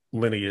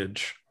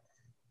lineage,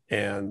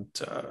 and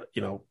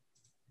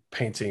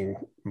painting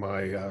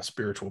my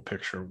spiritual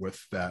picture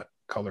with that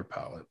color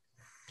palette,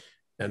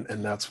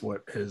 and that's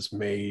what has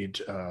made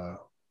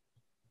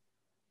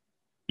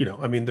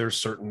there's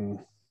certain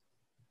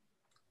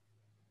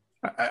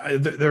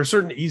there are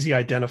certain easy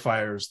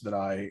identifiers that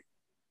I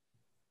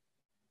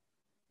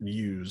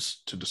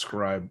use to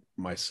describe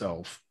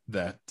myself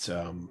that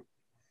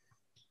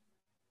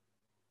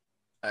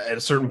at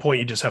a certain point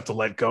you just have to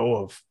let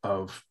go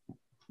of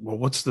well,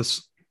 what's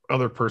this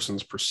other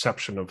person's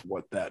perception of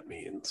what that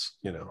means?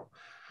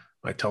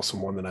 I tell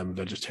someone that I'm a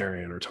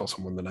vegetarian or tell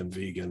someone that I'm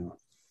vegan,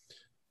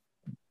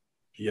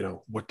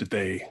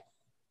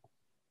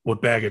 what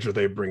baggage are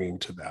they bringing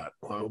to that?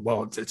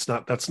 Well,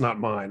 that's not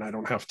mine. I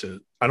don't have to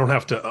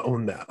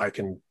own that.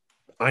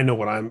 I know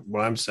what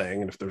I'm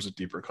saying. And if there's a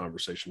deeper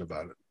conversation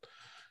about it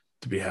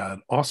to be had,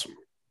 awesome.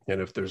 And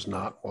if there's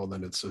not, well,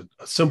 then it's a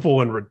simple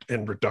and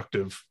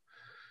reductive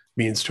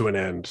means to an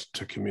end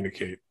to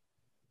communicate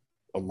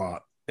a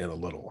lot in a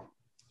little,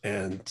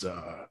 and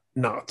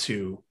not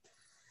to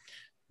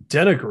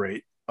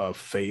denigrate a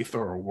faith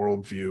or a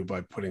worldview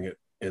by putting it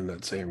in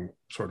that same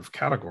sort of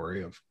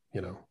category of,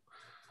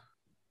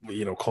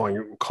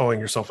 calling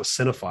yourself a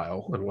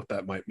cinephile and what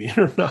that might mean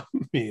or not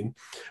mean.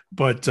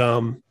 But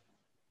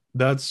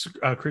that's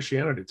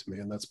Christianity to me,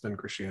 and that's been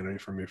Christianity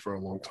for me for a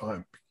long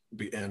time.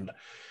 And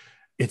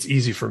it's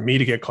easy for me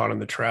to get caught in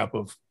the trap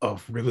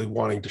of really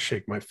wanting to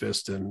shake my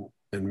fist and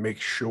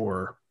make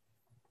sure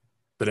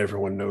that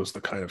everyone knows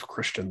the kind of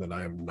Christian that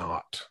I am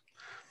not.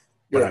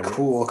 You're a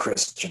cool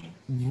Christian.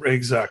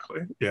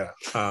 Exactly. Yeah.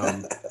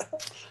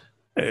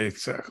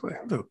 Exactly.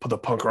 The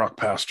punk rock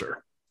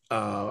pastor.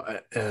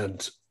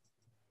 And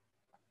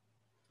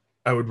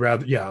I would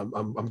rather,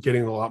 I'm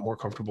getting a lot more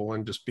comfortable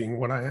in just being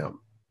what I am,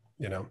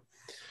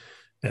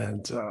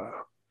 and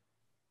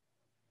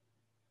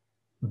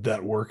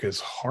that work is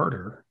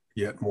harder,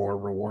 yet more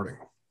rewarding.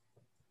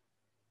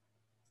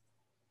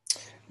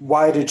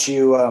 Why did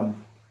you,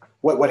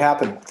 what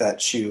happened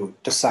that you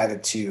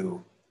decided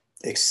to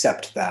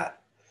accept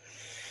that,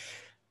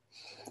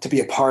 to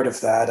be a part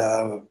of that?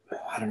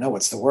 I don't know,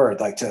 what's the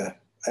word? I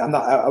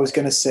was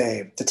going to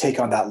say to take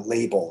on that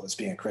label as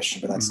being a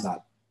Christian, but that's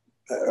not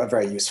a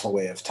very useful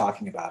way of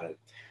talking about it.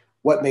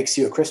 What makes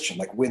you a Christian?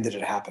 Like, when did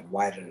it happen?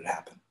 Why did it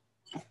happen?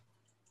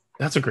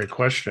 That's a great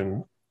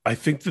question. I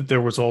think that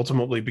there was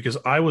ultimately, because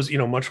I was,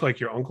 much like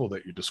your uncle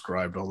that you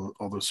described,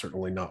 although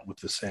certainly not with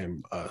the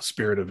same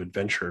spirit of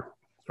adventure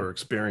or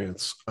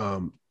experience.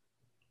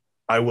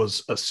 I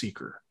was a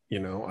seeker.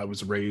 I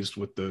was raised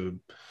with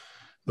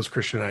those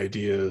Christian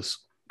ideas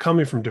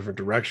coming from different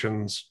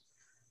directions,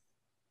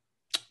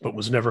 but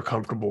was never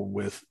comfortable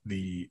with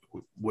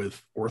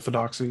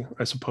orthodoxy,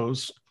 I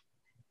suppose.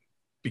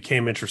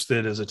 Became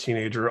interested as a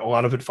teenager, a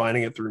lot of it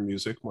finding it through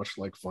music, much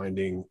like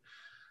finding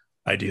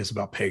ideas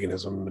about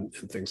paganism and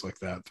things like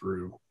that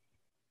through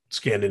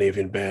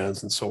Scandinavian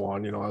bands and so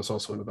on. I was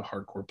also into the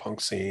hardcore punk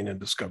scene and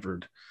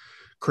discovered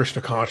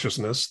Krishna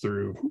consciousness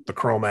through the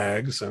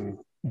Cro-Mags and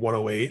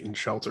 108 and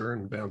Shelter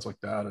and bands like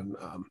that. And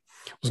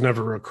was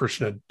never a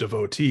Krishna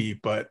devotee,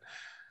 but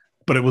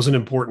it was an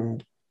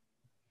important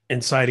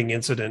inciting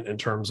incident in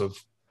terms of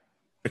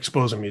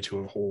exposing me to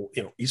a whole,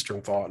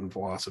 Eastern thought and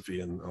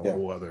philosophy and a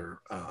whole other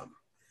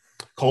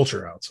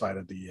culture outside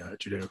of the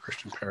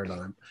Judeo-Christian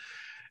paradigm.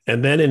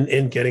 And then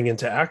in getting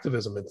into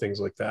activism and things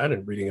like that,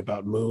 and reading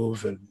about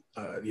MOVE and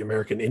the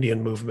American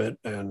Indian movement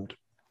and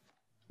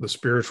the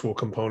spiritual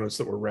components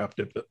that were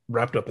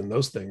wrapped up in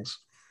those things.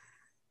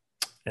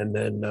 And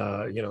then,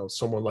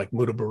 someone like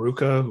Muda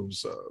Baruka,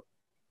 who's, a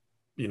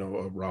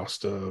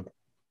Rasta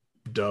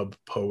dub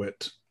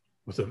poet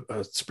with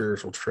a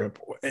spiritual trip.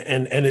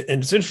 And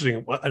it's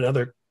interesting.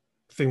 Another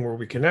thing where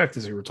we connect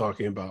is you were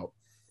talking about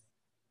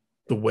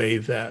the way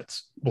that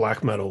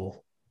black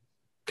metal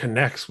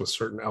connects with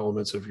certain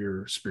elements of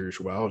your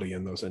spirituality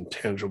in those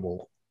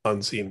intangible,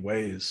 unseen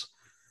ways.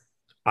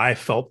 I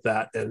felt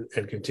that and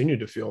continue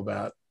to feel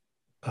that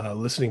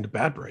listening to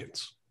Bad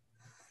Brains.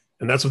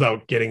 And that's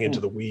without getting into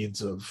the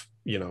weeds of,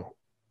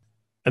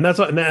 and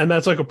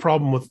that's like a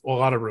problem with a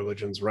lot of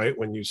religions, right?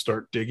 When you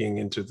start digging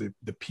into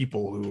the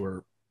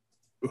people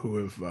who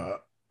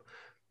have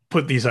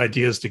put these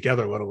ideas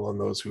together, let alone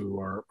those who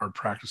are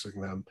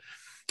practicing them.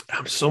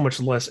 I'm so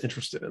much less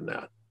interested in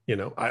that.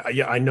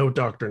 I know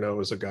Dr. No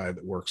is a guy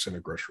that works in a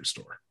grocery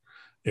store.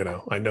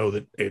 I know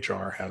that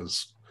HR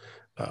has,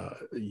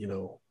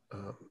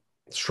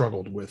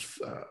 struggled with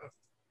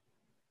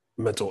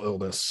mental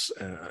illness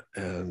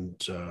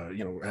and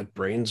had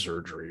brain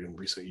surgery in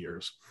recent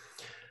years.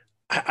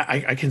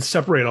 I can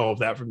separate all of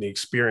that from the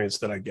experience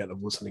that I get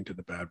of listening to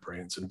the Bad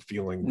Brains and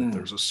feeling that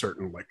there's a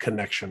certain like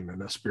connection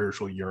and a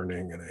spiritual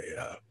yearning and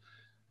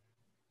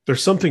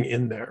there's something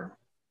in there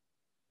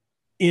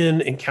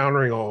in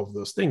encountering all of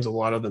those things, a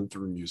lot of them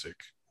through music.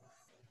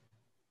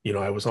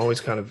 I was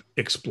always kind of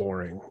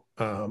exploring.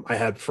 I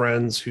had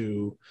friends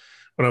who,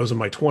 when I was in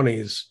my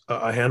 20s,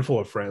 a handful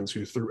of friends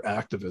who through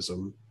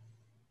activism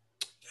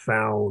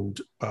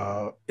found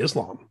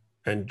Islam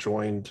and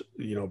joined,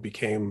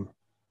 became,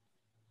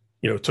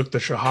 took the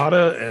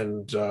Shahada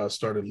and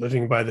started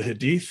living by the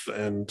Hadith.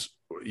 And,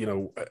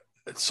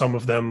 some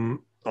of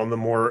them on the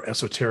more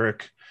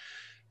esoteric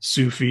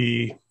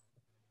Sufi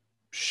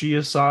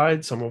Shia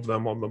side, some of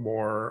them on the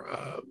more,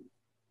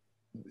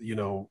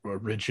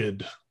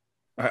 rigid,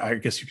 I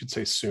guess you could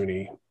say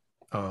Sunni,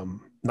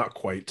 not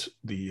quite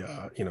the,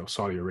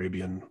 Saudi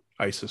Arabian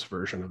ISIS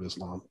version of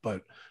Islam,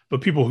 but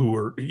people who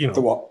were,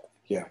 the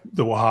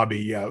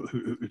Wahhabi,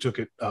 who took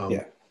it,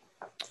 and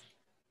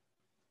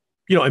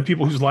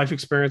people whose life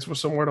experience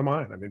was similar to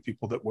mine. I mean,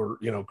 people that were,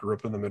 grew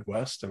up in the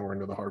Midwest and were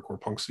into the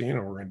hardcore punk scene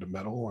or were into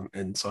metal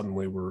and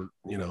suddenly were,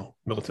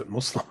 militant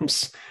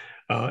Muslims.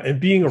 And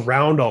being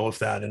around all of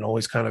that and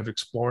always kind of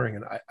exploring.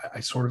 And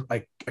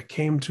I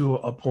came to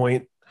a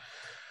point,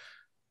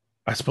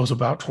 I suppose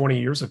about 20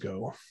 years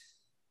ago,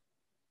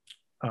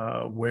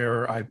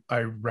 where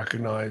I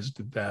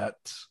recognized that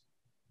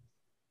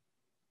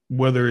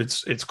whether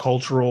it's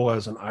cultural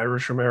as an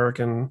Irish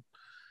American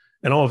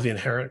and all of the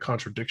inherent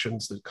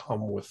contradictions that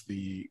come with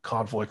the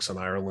conflicts in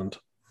Ireland,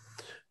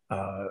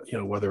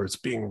 whether it's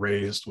being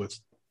raised with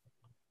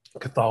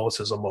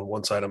Catholicism on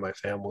one side of my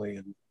family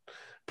and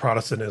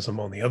Protestantism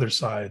on the other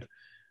side,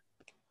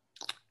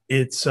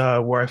 it's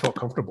where I felt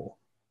comfortable,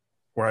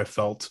 where I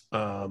felt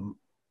a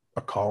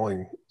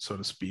calling, so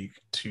to speak,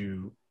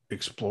 to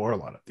explore a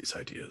lot of these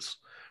ideas.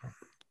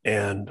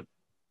 And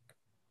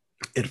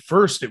at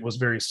first it was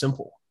very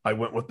simple. I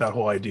went with that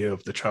whole idea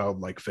of the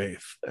childlike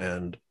faith.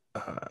 And,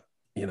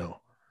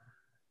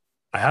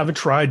 I haven't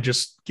tried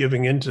just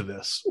giving into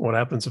this. What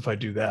happens if I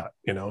do that?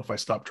 If I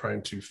stop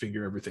trying to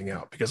figure everything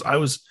out, because I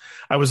was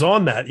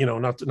on that,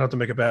 not to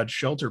make a bad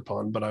shelter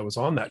pun, but I was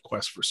on that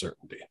quest for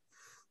certainty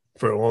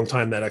for a long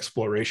time. That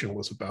exploration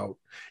was about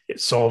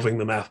solving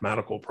the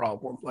mathematical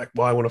problem. Like,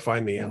 well, I want to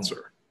find the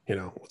answer,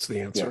 what's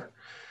the answer?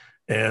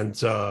 Yeah.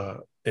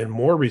 And in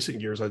more recent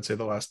years, I'd say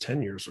the last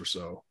 10 years or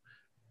so,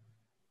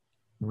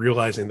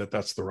 realizing that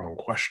that's the wrong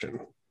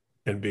question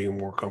and being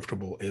more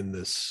comfortable in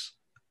this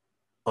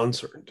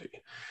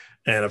uncertainty.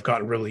 And I've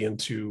gotten really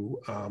into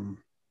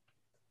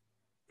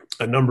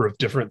a number of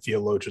different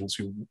theologians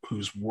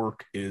whose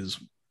work is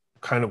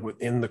kind of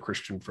within the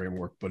Christian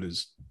framework, but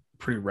is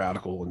pretty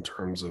radical in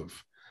terms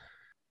of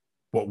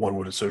what one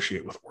would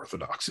associate with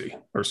orthodoxy,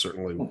 or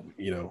certainly,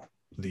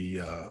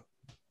 the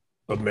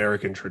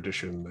American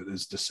tradition that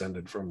is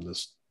descended from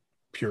this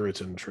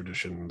Puritan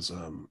traditions,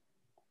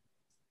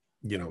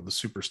 the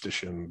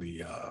superstition,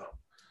 the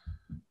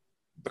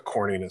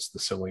corniness, the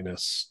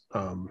silliness,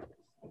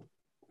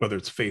 whether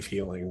it's faith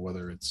healing,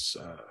 whether it's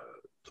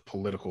the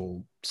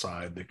political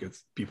side that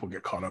people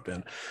get caught up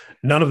in.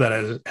 None of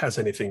that has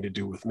anything to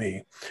do with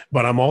me,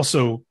 but I'm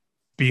also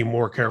being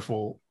more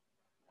careful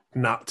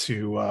not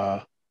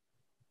to,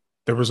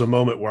 there was a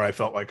moment where I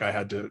felt like I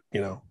had to,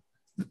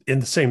 in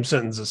the same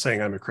sentence as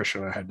saying I'm a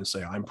Christian, I had to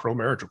say I'm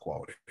pro-marriage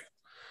equality.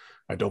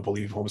 I don't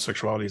believe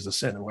homosexuality is a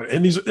sin.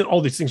 And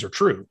all these things are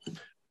true,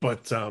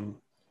 but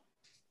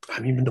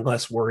I'm even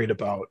less worried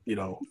about,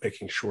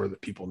 making sure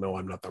that people know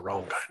I'm not the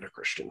wrong kind of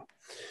Christian.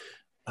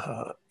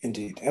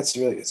 Indeed. It's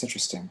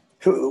interesting.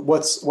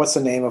 What's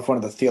the name of one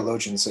of the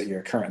theologians that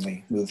you're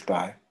currently moved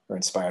by or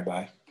inspired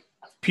by?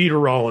 Peter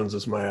Rollins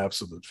is my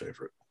absolute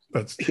favorite.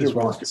 That's Peter his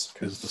Rollins.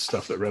 work is the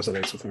stuff that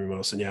resonates with me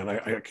most. And yeah, and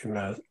I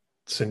can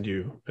send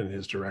you in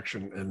his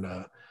direction.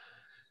 And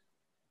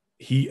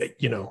he,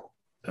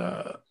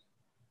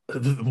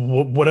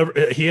 whatever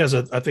he has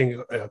a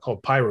thing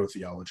called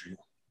pyrotheology.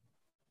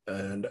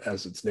 And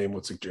as its name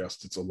would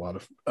suggest, it's a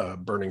lot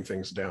of burning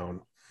things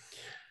down.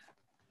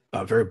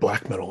 Very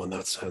black metal in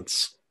that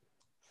sense.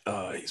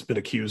 He's been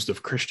accused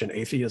of Christian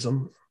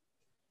atheism.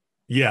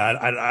 Yeah,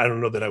 I don't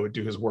know that I would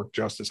do his work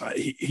justice.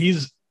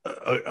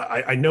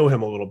 I know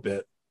him a little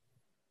bit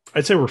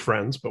I'd say we're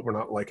friends, but we're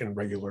not like in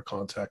regular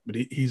contact. But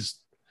he's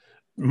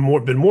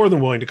been more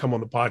than willing to come on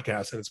the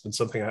podcast, and it's been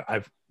something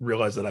I've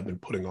realized that I've been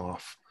putting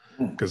off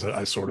because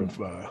I sort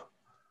of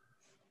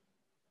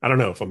I don't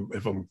know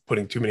if I'm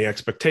putting too many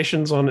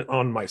expectations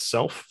on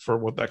myself for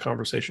what that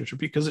conversation should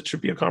be, because it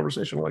should be a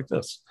conversation like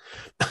this.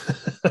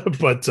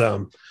 But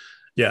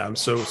yeah, I'm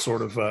so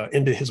sort of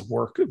into his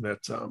work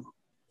that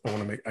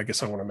I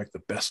guess I want to make the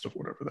best of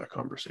whatever that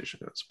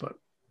conversation is. But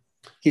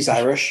he's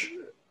Irish.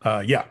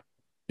 Yeah,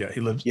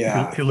 he lives.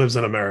 Yeah. He lives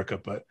in America.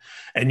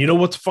 And you know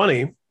what's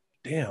funny?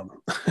 Damn,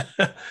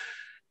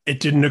 it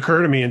didn't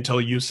occur to me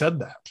until you said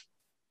that.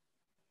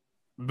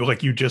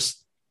 Like you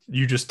just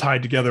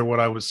tied together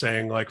what I was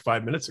saying like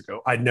 5 minutes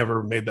ago. I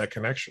never made that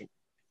connection.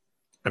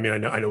 I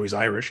mean, I know he's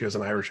Irish. He has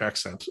an Irish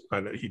accent.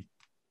 I know he,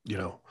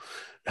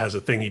 has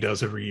a thing he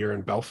does every year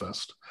in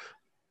Belfast.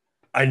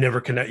 I never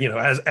connect,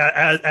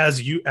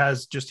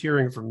 as just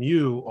hearing from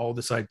you, all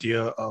this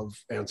idea of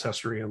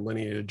ancestry and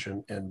lineage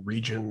and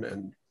region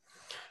and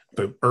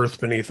the earth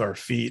beneath our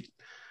feet,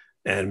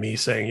 and me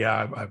saying,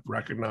 yeah, I've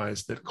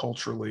recognized that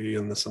culturally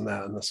and this and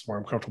that, and this is where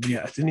I'm comfortable.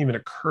 Yeah, it didn't even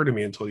occur to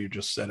me until you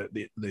just said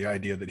it, the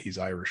idea that he's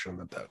Irish and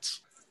that's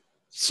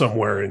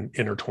somewhere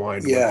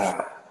intertwined with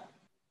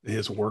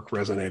his work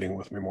resonating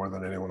with me more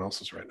than anyone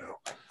else's right now.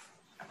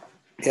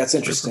 Yeah, it's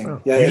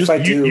interesting. Yeah,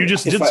 you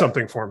just did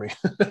something for me.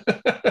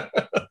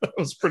 That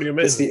was pretty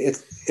amazing.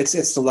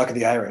 It's the luck of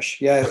the Irish.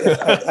 Yeah,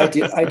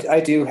 I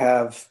do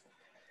have.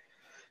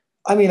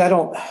 I mean, I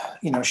don't,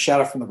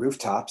 shout out from the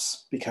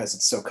rooftops because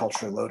it's so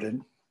culturally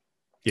loaded.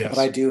 Yes. But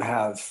I do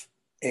have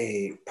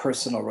a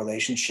personal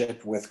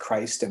relationship with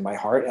Christ in my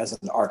heart as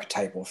an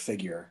archetypal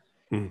figure.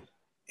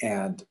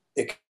 And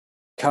it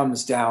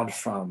comes down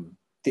from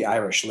the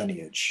Irish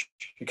lineage.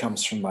 It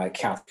comes from my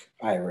Catholic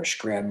Irish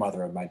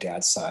grandmother on my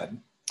dad's side.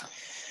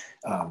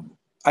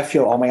 I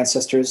feel all my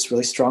ancestors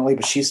really strongly,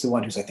 but she's the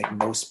one who's, I think,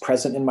 most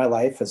present in my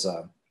life as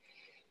a,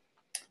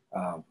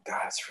 God,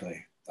 it's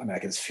really, I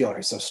can just feel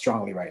her so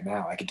strongly right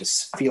now. I could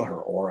just feel her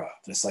aura,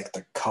 just like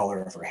the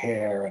color of her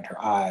hair and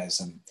her eyes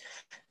and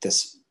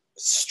this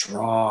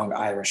strong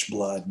Irish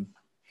blood.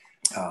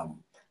 And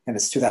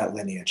it's through that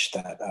lineage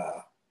that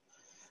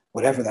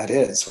whatever that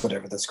is,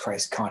 whatever this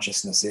Christ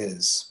consciousness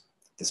is,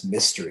 this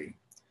mystery.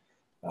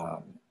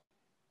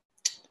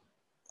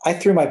 I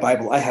threw my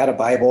Bible. I had a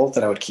Bible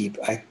that I would keep.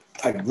 I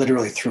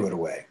literally threw it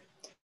away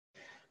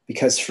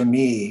because for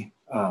me,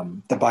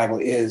 the Bible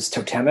is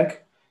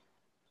totemic,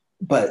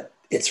 but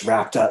it's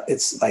wrapped up.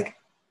 It's like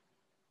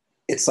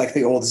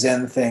the old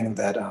Zen thing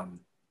that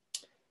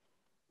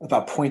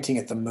about pointing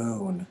at the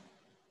moon,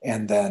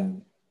 and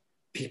then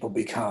people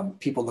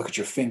look at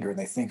your finger and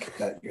they think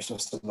that you're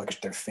supposed to look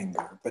at their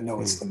finger, but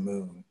no, it's the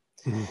moon.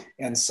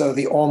 And so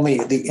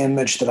the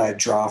image that I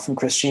draw from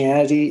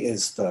Christianity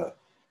is the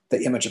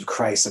image of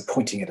Christ of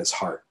pointing at his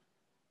heart.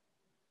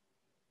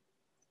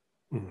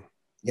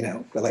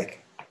 But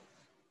like,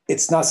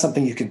 it's not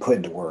something you can put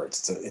into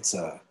words.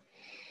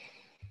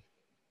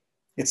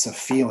 It's a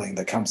feeling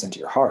that comes into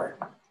your heart.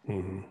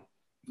 And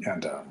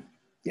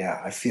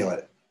I feel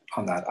it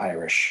on that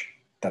Irish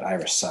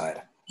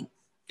side.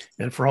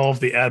 And for all of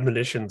the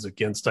admonitions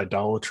against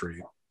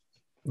idolatry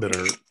that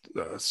are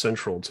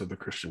central to the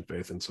Christian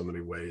faith in so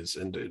many ways,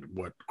 and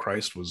what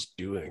Christ was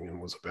doing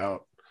and was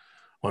about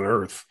on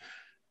earth.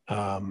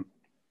 And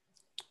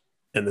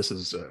this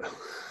is,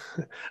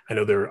 I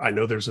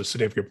know there's a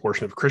significant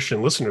portion of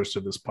Christian listeners to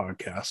this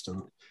podcast,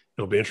 and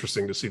it'll be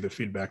interesting to see the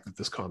feedback that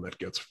this comment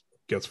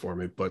gets for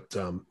me. But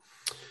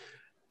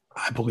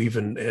I believe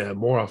in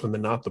more often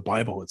than not, the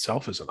Bible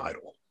itself is an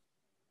idol.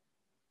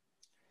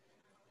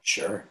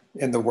 Sure,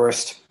 in the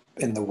worst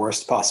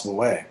possible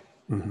way.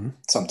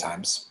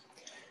 Sometimes,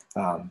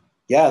 a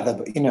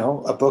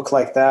book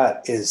like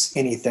that is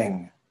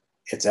anything.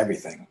 It's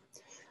everything,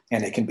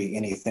 and it can be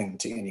anything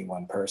to any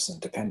one person,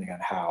 depending on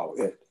how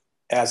it,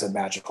 as a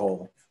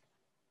magical,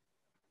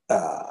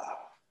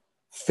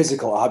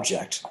 physical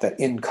object that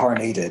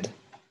incarnated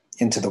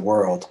into the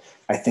world.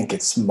 I think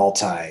it's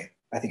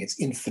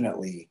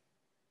infinitely.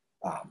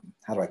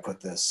 How do I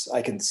put this?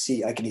 I can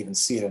even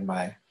see it in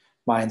my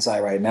mind's eye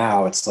right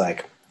now. It's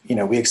like,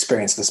 we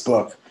experience this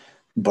book,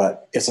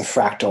 but it's a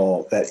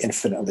fractal that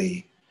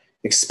infinitely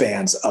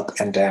expands up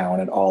and down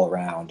and all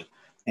around.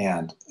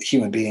 And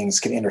human beings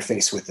can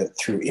interface with it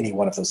through any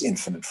one of those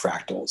infinite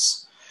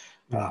fractals.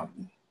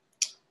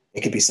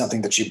 It could be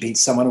something that you beat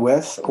someone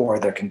with, or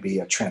there can be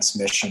a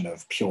transmission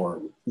of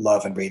pure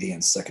love and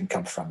radiance that can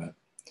come from it.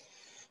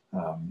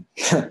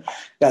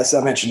 As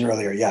I mentioned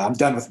earlier, I'm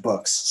done with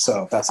books,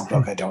 so that's a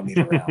book I don't need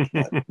around.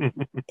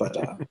 But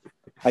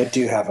I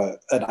do have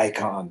an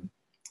icon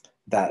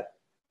that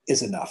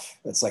is enough.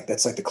 That's like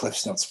the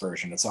Cliff's Notes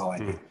version. It's all I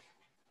need.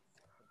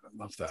 I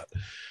love that.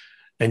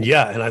 And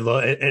and I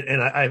love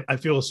and I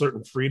feel a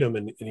certain freedom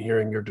in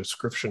hearing your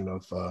description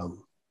of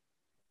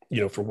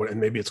for what, and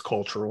maybe it's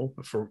cultural,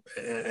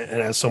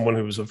 and as someone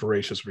who was a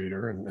voracious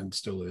reader and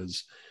still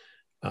is,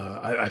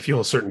 I feel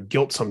a certain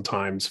guilt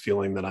sometimes,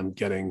 feeling that I'm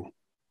getting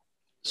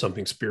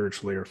something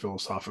spiritually or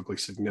philosophically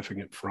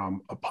significant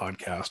from a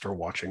podcast or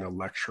watching a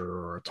lecture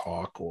or a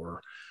talk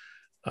or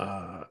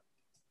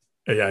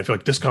yeah, I feel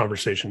like this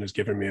conversation has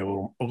given me a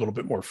little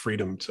bit more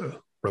freedom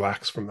to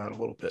relax from that a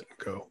little bit and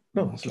go,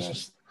 no,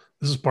 this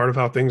is part of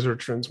how things are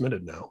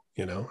transmitted now.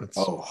 You know, it's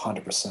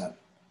 100%.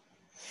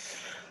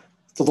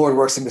 The Lord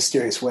works in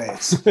mysterious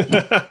ways.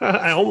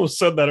 I almost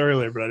said that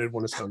earlier, but I didn't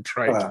want to sound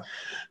trite.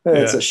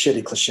 It's a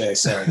shitty cliche.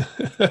 Sorry.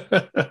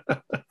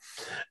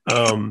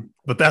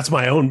 But that's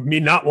me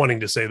not wanting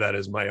to say that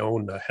is my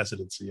own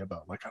hesitancy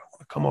about, like, I don't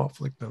want to come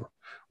off like the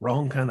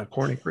wrong kind of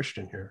corny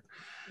Christian here.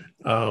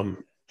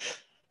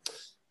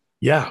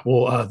 Yeah,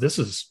 well, this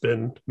has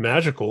been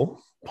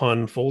magical,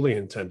 pun fully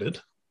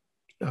intended.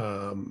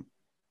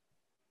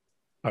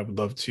 I would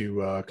love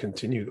to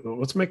continue.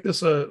 Let's make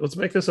this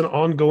an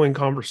ongoing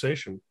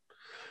conversation.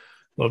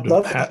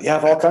 I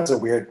have all kinds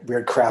of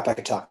weird crap I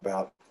could talk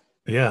about.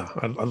 Yeah,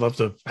 I'd love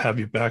to have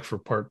you back for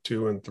part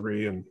 2 and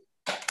 3, and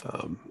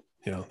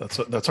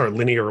that's our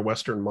linear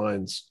Western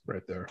minds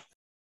right there.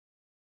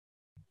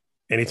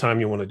 Anytime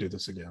you want to do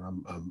this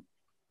again,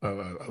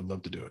 I'd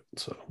love to do it.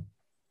 So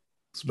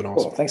it's been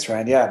awesome. Cool. Thanks,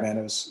 Ryan. Yeah, man,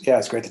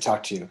 it's great to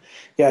talk to you.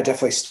 Yeah, it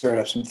definitely stirred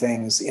up some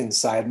things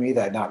inside me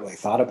that I'd not really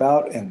thought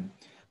about, and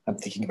I'm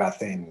thinking about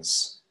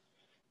things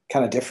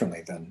kind of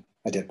differently than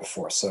I did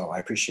before. So I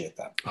appreciate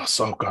that. Oh,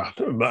 so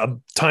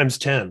God, times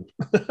 10.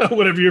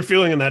 Whatever you're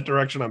feeling in that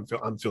direction,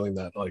 I'm feeling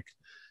that, like,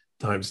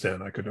 times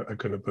 10. I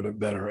couldn't have put it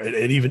better. And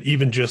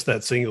even just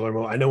that singular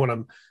moment. I know when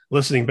I'm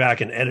listening back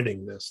and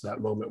editing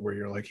that moment where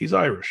you're like, he's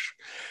Irish.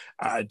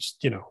 I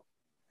just,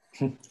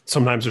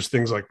 sometimes there's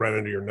things like right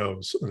under your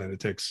nose, and then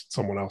it takes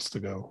someone else to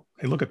go,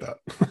 hey, look at that.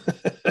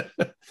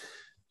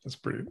 That's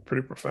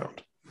pretty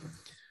profound.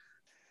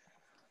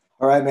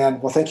 All right, man.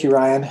 Well, thank you,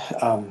 Ryan.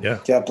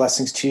 Yeah,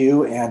 blessings to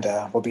you, and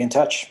we'll be in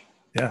touch.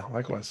 Yeah,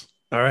 likewise.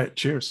 All right,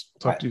 cheers.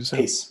 Talk to you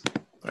soon. Peace.